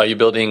 Okay, so are you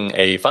building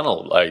a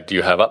funnel? Do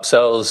you have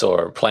upsells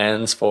or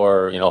plans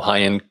for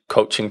high-end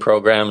coaching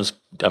programs?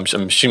 I'm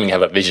assuming you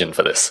have a vision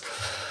for this.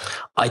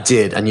 I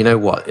did, and you know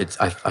what?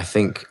 I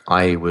think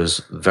I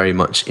was very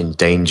much in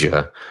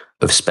danger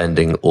of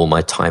spending all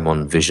my time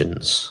on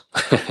visions,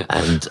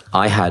 and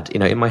I had,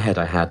 in my head,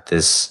 I had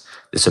this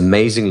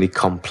amazingly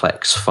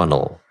complex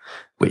funnel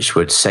which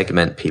would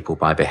segment people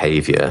by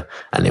behavior,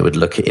 and it would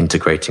look at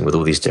integrating with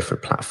all these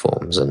different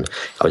platforms. And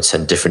I would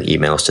send different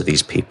emails to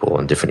these people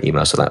and different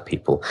emails to that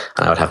people.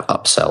 And I would have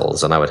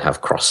upsells, and I would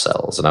have cross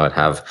sells, and I would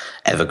have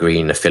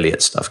evergreen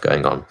affiliate stuff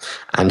going on.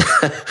 And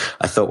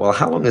I thought, well,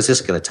 how long is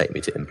this going to take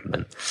me to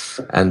implement?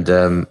 And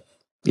a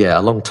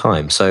long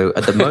time. So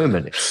at the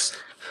moment,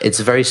 it's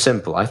very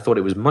simple. I thought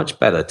it was much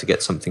better to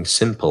get something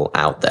simple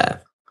out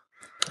there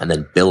and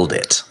then build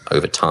it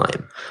over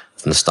time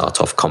than start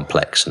off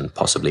complex and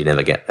possibly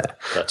never get there.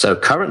 Yeah. So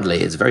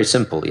currently it's very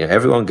simple.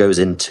 Everyone goes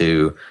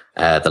into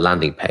the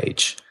landing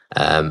page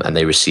and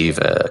they receive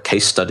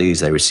case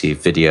studies, they receive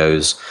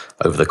videos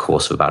over the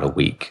course of about a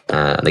week,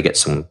 and they get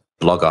some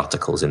blog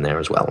articles in there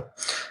as well.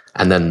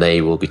 And then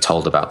they will be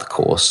told about the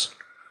course.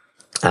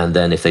 And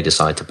then if they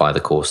decide to buy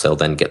the course, they'll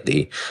then get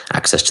the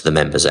access to the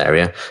members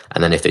area.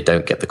 And then if they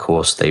don't get the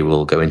course, they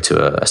will go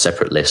into a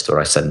separate list, or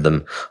I send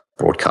them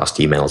broadcast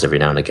emails every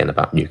now and again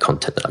about new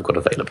content that I've got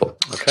available.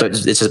 Okay. So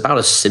it's about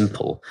as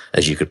simple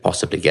as you could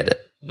possibly get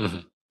it. Mm-hmm.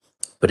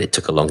 But it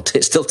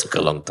still took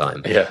a long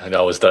time. Yeah, it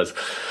always does.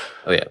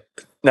 Oh, yeah.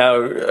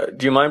 Now,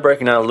 do you mind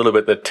breaking down a little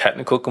bit the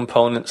technical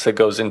components that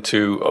goes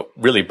into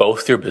really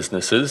both your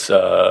businesses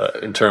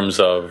in terms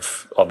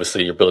of,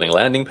 obviously, you're building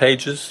landing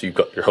pages,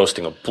 you're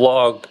hosting a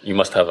blog, you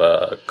must have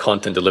a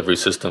content delivery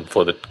system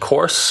for the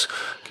course.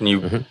 Can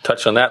you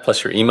touch on that,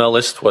 plus your email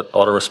list, what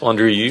autoresponder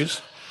you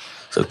use?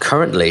 So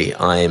currently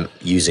I'm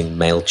using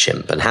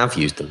MailChimp and have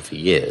used them for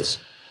years,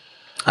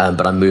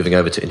 but I'm moving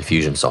over to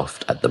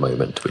Infusionsoft at the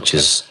moment, which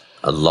is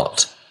a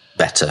lot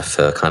better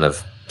for kind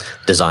of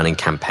designing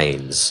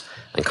campaigns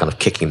and kind of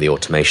kicking the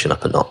automation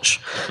up a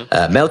notch.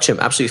 MailChimp,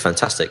 absolutely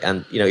fantastic.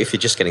 And, if you're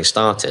just getting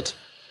started,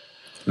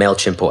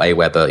 MailChimp or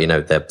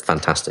Aweber, they're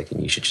fantastic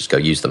and you should just go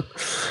use them.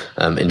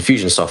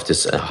 Infusionsoft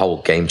is a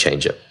whole game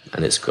changer,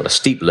 and it's got a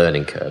steep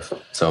learning curve.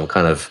 So I'm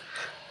kind of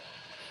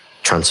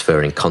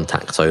transferring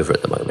contacts over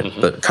at the moment.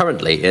 But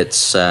currently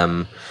it's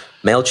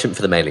MailChimp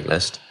for the mailing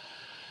list.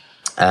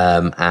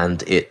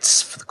 And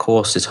it's, for the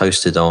course, is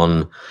hosted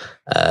on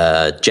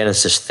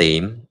Genesis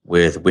theme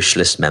with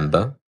Wishlist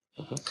Member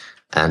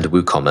and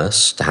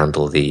WooCommerce to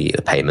handle the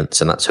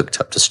payments, and that's hooked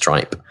up to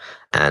Stripe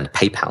and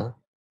PayPal.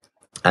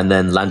 And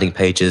then landing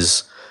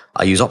pages,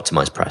 I use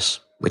OptimizePress,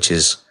 which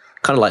is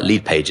kind of like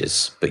lead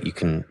pages, but you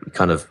can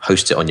kind of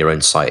host it on your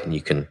own site, and you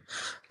can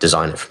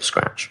design it from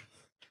scratch.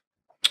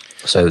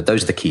 So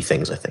those are the key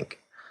things, I think.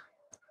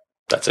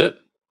 That's it.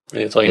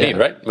 That's all you need,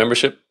 right?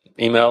 Membership,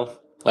 email,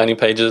 landing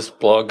pages,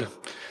 blog.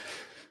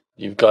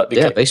 You've got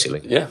the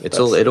basically. Yeah, it's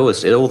all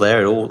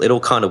there. It all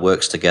kind of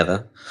works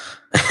together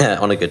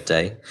on a good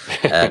day.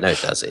 No,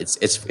 it does.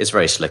 It's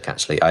very slick,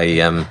 actually.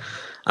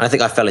 I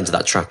think I fell into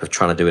that trap of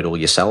trying to do it all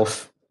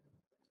yourself.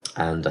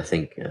 And I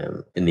think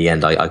in the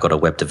end, I got a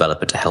web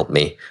developer to help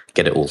me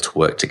get it all to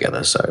work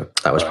together. So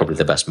that was probably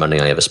the best money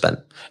I ever spent.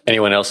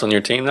 Anyone else on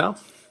your team now?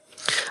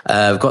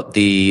 I've got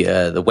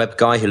the web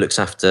guy who looks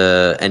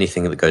after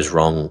anything that goes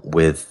wrong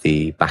with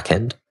the back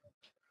end.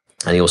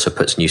 And he also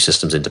puts new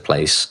systems into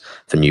place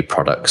for new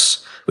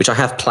products, which I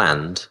have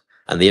planned,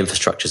 and the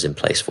infrastructure's in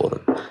place for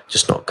them,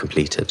 just not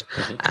completed.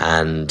 Mm-hmm.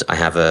 And I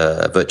have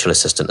a virtual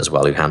assistant as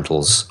well who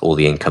handles all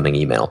the incoming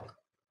email.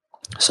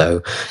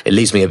 So it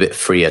leaves me a bit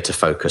freer to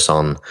focus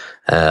on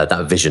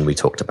that vision we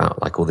talked about,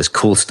 like all this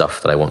cool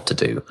stuff that I want to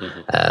do.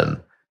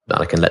 Mm-hmm.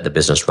 That I can let the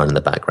business run in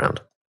the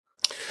background.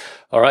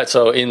 All right.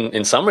 So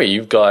in summary,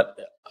 you've got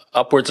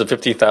upwards of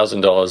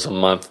 $50,000 a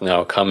month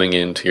now coming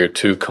into your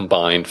two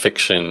combined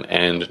fiction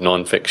and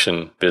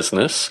nonfiction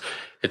business.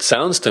 It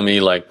sounds to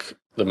me like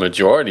the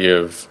majority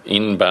of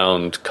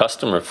inbound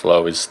customer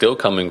flow is still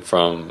coming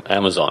from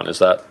Amazon. Is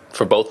that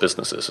for both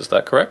businesses? Is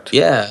that correct?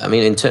 Yeah. I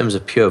mean, in terms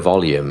of pure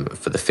volume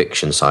for the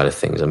fiction side of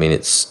things, I mean,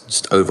 it's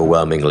just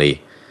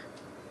overwhelmingly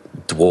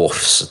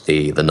dwarfs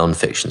the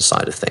non-fiction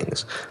side of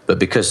things. But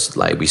because,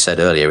 like we said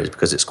earlier, it's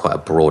because it's quite a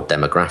broad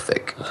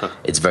demographic,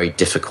 it's very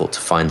difficult to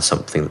find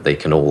something that they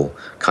can all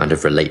kind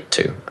of relate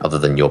to other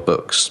than your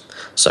books.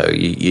 So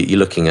you're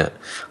looking at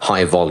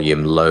high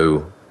volume,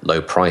 low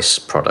price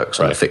products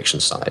on the fiction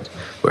side,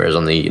 whereas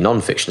on the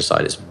non-fiction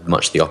side, it's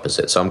much the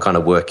opposite. So I'm kind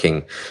of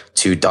working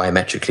to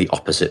diametrically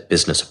opposite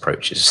business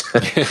approaches,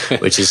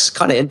 which is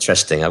kind of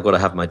interesting. I've got to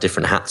have my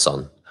different hats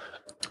on.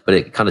 But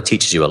it kind of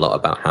teaches you a lot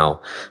about how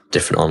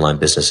different online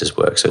businesses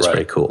work. So it's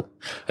very cool.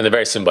 And they're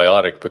very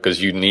symbiotic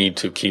because you need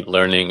to keep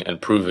learning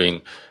and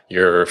proving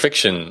your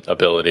fiction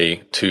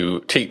ability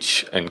to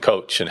teach and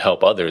coach and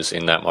help others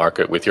in that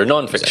market with your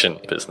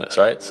nonfiction business,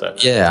 right? So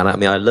yeah, and I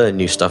mean, I learn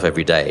new stuff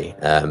every day.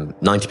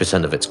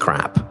 90% of it's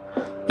crap.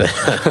 But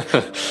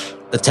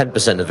the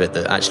 10% of it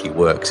that actually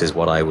works is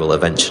what I will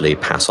eventually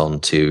pass on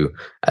to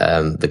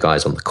the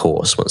guys on the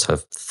course once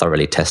I've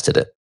thoroughly tested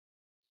it.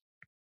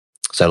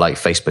 So like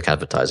Facebook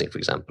advertising, for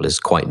example, is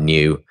quite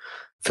new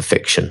for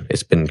fiction.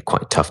 It's been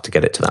quite tough to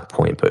get it to that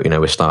point, but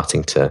we're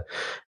starting to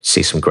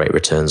see some great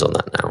returns on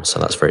that now. So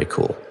that's very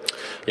cool.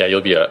 Yeah,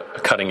 you'll be a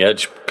cutting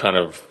edge kind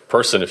of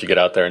person if you get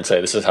out there and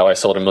say, this is how I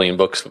sold 1 million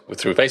books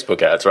through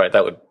Facebook ads, right?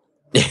 That would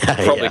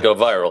probably go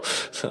viral.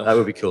 So, that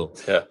would be cool.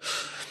 Yeah.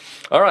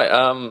 All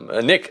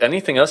right. Nick,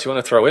 anything else you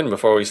want to throw in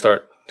before we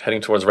start heading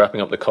towards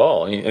wrapping up the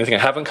call? Anything I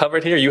haven't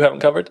covered here, you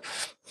haven't covered?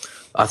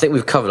 I think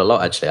we've covered a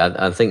lot, actually.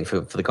 I think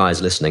for the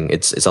guys listening,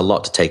 it's a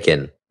lot to take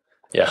in.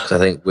 Yeah. Because I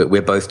think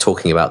we're both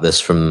talking about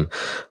this from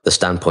the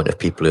standpoint of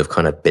people who have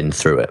kind of been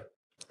through it.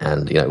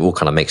 And, it all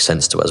kind of makes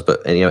sense to us.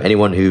 But,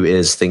 anyone who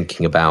is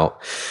thinking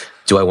about,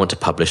 do I want to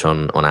publish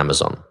on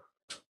Amazon?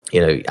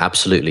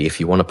 Absolutely. If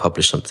you want to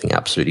publish something,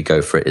 absolutely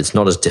go for it. It's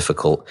not as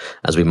difficult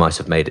as we might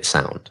have made it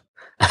sound.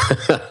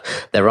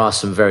 There are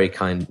some very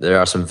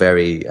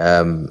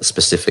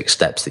specific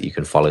steps that you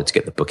can follow to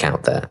get the book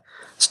out there.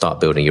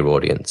 Start building your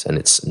audience, and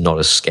it's not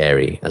as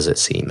scary as it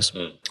seems.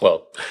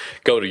 Well,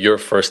 go to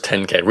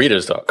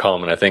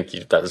yourfirst10kreaders.com, and I think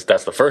that's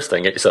the first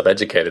thing. Get yourself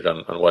educated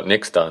on what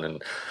Nick's done,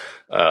 and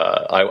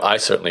I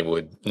certainly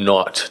would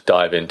not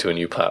dive into a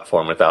new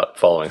platform without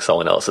following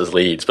someone else's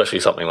lead, especially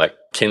something like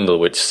Kindle,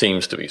 which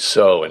seems to be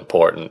so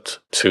important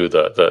to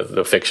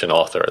the fiction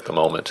author at the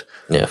moment.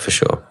 Yeah, for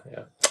sure.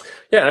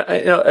 Yeah,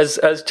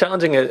 as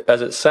challenging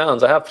as it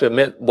sounds, I have to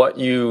admit what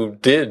you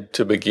did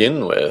to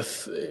begin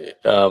with,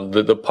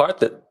 the part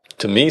that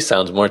to me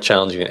sounds more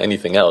challenging than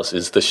anything else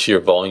is the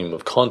sheer volume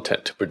of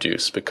content to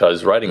produce,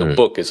 because writing a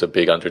book is a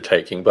big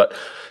undertaking. But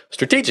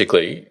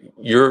strategically,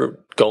 you're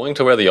going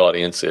to where the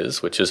audience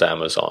is, which is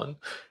Amazon.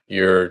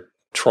 You're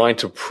trying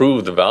to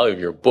prove the value of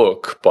your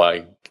book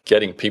by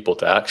getting people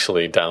to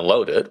actually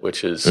download it,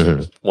 which is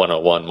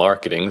 101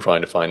 marketing,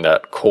 trying to find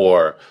that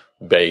core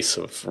base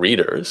of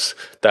readers.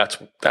 That's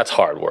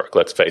hard work.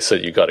 Let's face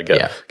it. You got to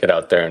get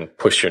out there and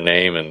push your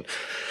name and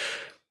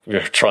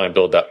try and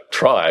build that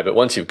tribe. But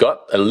once you've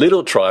got a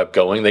little tribe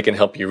going, they can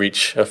help you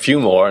reach a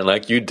few more. And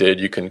like you did,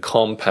 you can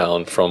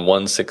compound from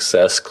one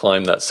success,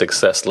 climb that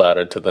success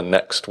ladder to the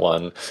next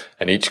one.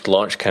 And each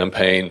launch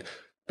campaign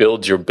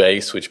builds your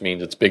base, which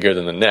means it's bigger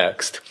than the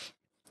next.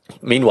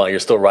 Meanwhile, you're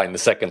still writing the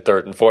second,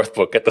 third, and fourth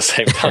book at the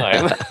same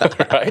time,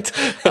 right?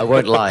 I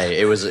won't lie.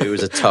 It was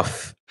a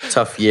tough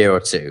year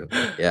or two.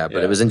 Yeah,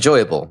 but it was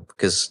enjoyable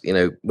because,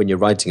 when you're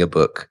writing a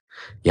book,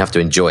 you have to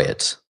enjoy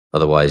it.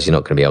 Otherwise, you're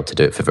not going to be able to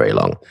do it for very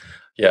long.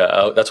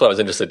 Yeah, that's why I was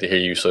interested to hear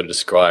you sort of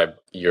describe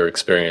your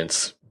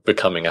experience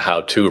becoming a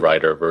how-to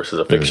writer versus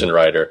a fiction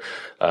writer.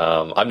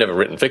 I've never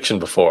written fiction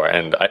before,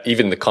 and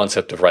even the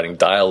concept of writing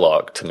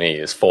dialogue to me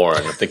is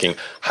foreign. I'm thinking,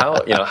 how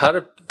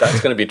do that's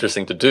going to be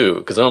interesting to do,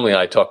 because normally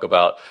I talk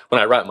about, when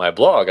I write my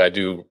blog, I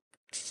do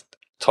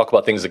talk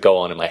about things that go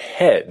on in my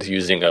head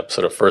using a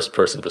sort of first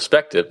person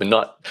perspective,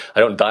 but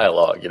I don't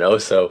dialogue,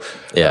 so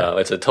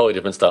it's a totally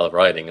different style of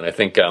writing. And I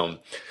think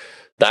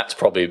that's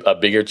probably a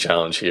bigger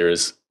challenge here,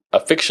 is a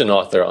fiction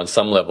author on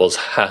some levels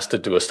has to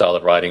do a style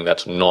of writing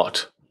that's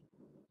not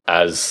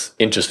as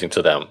interesting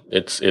to them.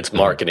 It's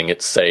marketing,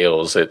 it's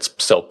sales, it's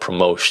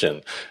self-promotion.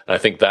 And I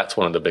think that's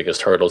one of the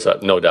biggest hurdles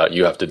that no doubt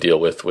you have to deal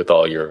with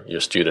all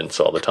your students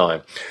all the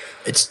time.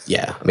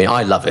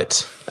 I love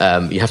it.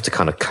 You have to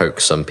kind of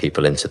coax some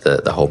people into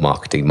the whole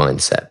marketing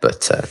mindset,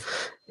 but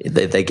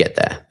they get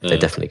there. They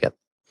definitely get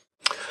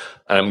there.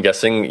 I'm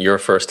guessing your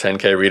first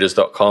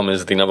 10kreaders.com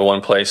is the number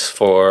one place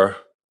for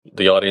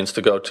the audience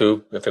to go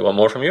to if they want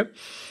more from you?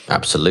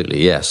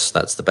 Absolutely, yes.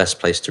 That's the best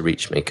place to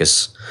reach me,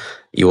 because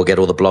you will get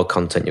all the blog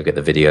content, you'll get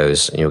the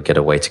videos, and you'll get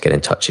a way to get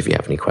in touch if you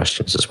have any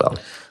questions as well.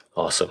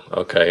 Awesome.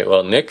 Okay.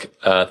 Well, Nick,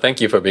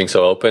 thank you for being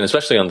so open,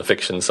 especially on the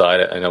fiction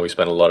side. I know we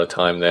spent a lot of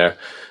time there.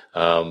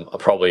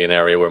 Probably an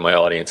area where my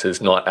audience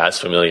is not as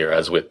familiar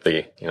as with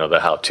the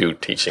how-to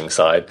teaching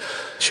side.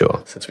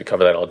 Sure. Since we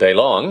cover that all day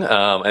long.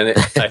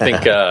 I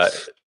think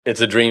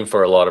it's a dream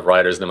for a lot of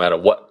writers, no matter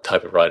what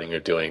type of writing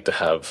you're doing, to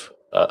have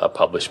a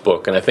published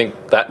book. And I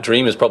think that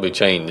dream has probably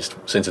changed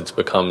since it's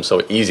become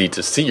so easy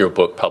to see your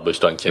book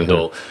published on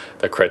Kindle.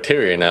 The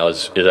criteria now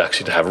is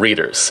actually to have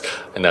readers,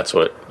 and that's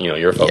what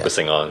you're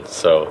focusing on.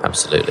 So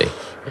absolutely,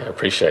 yeah,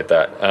 appreciate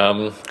that.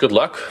 Good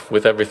luck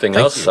with everything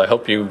else. I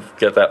hope you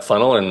get that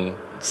funnel and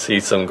see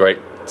some great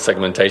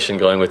segmentation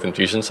going with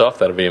Infusionsoft.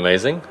 That'll be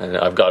amazing. And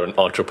I've got an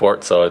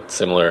Entreport, so it's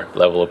similar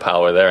level of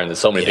power there. And there's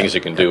so many things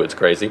you can do. It's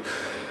crazy.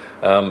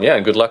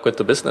 And good luck with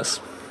the business.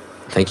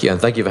 Thank you,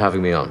 and thank you for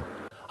having me on.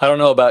 I don't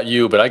know about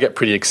you, but I get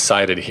pretty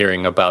excited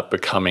hearing about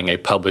becoming a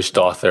published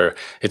author.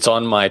 It's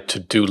on my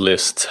to-do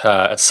list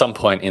at some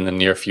point in the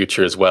near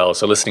future as well.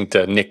 So listening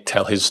to Nick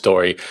tell his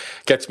story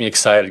gets me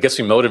excited, gets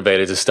me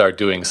motivated to start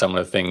doing some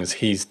of the things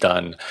he's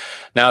done.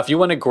 Now, if you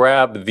want to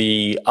grab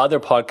the other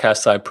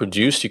podcasts I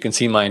produced, you can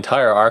see my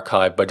entire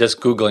archive by just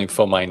Googling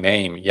for my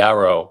name,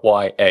 Yaro,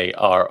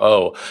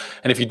 Y-A-R-O.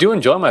 And if you do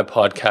enjoy my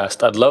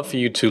podcast, I'd love for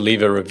you to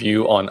leave a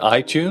review on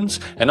iTunes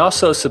and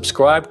also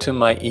subscribe to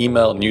my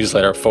email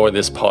newsletter for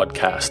this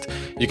podcast.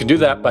 You can do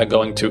that by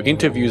going to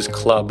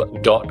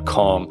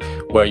interviewsclub.com,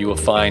 where you will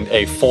find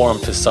a form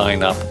to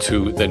sign up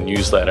to the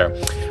newsletter.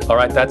 All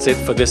right, that's it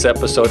for this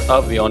episode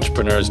of the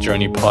Entrepreneur's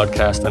Journey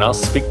podcast, and I'll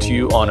speak to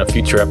you on a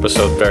future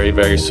episode very,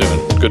 very soon.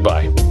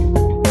 Goodbye.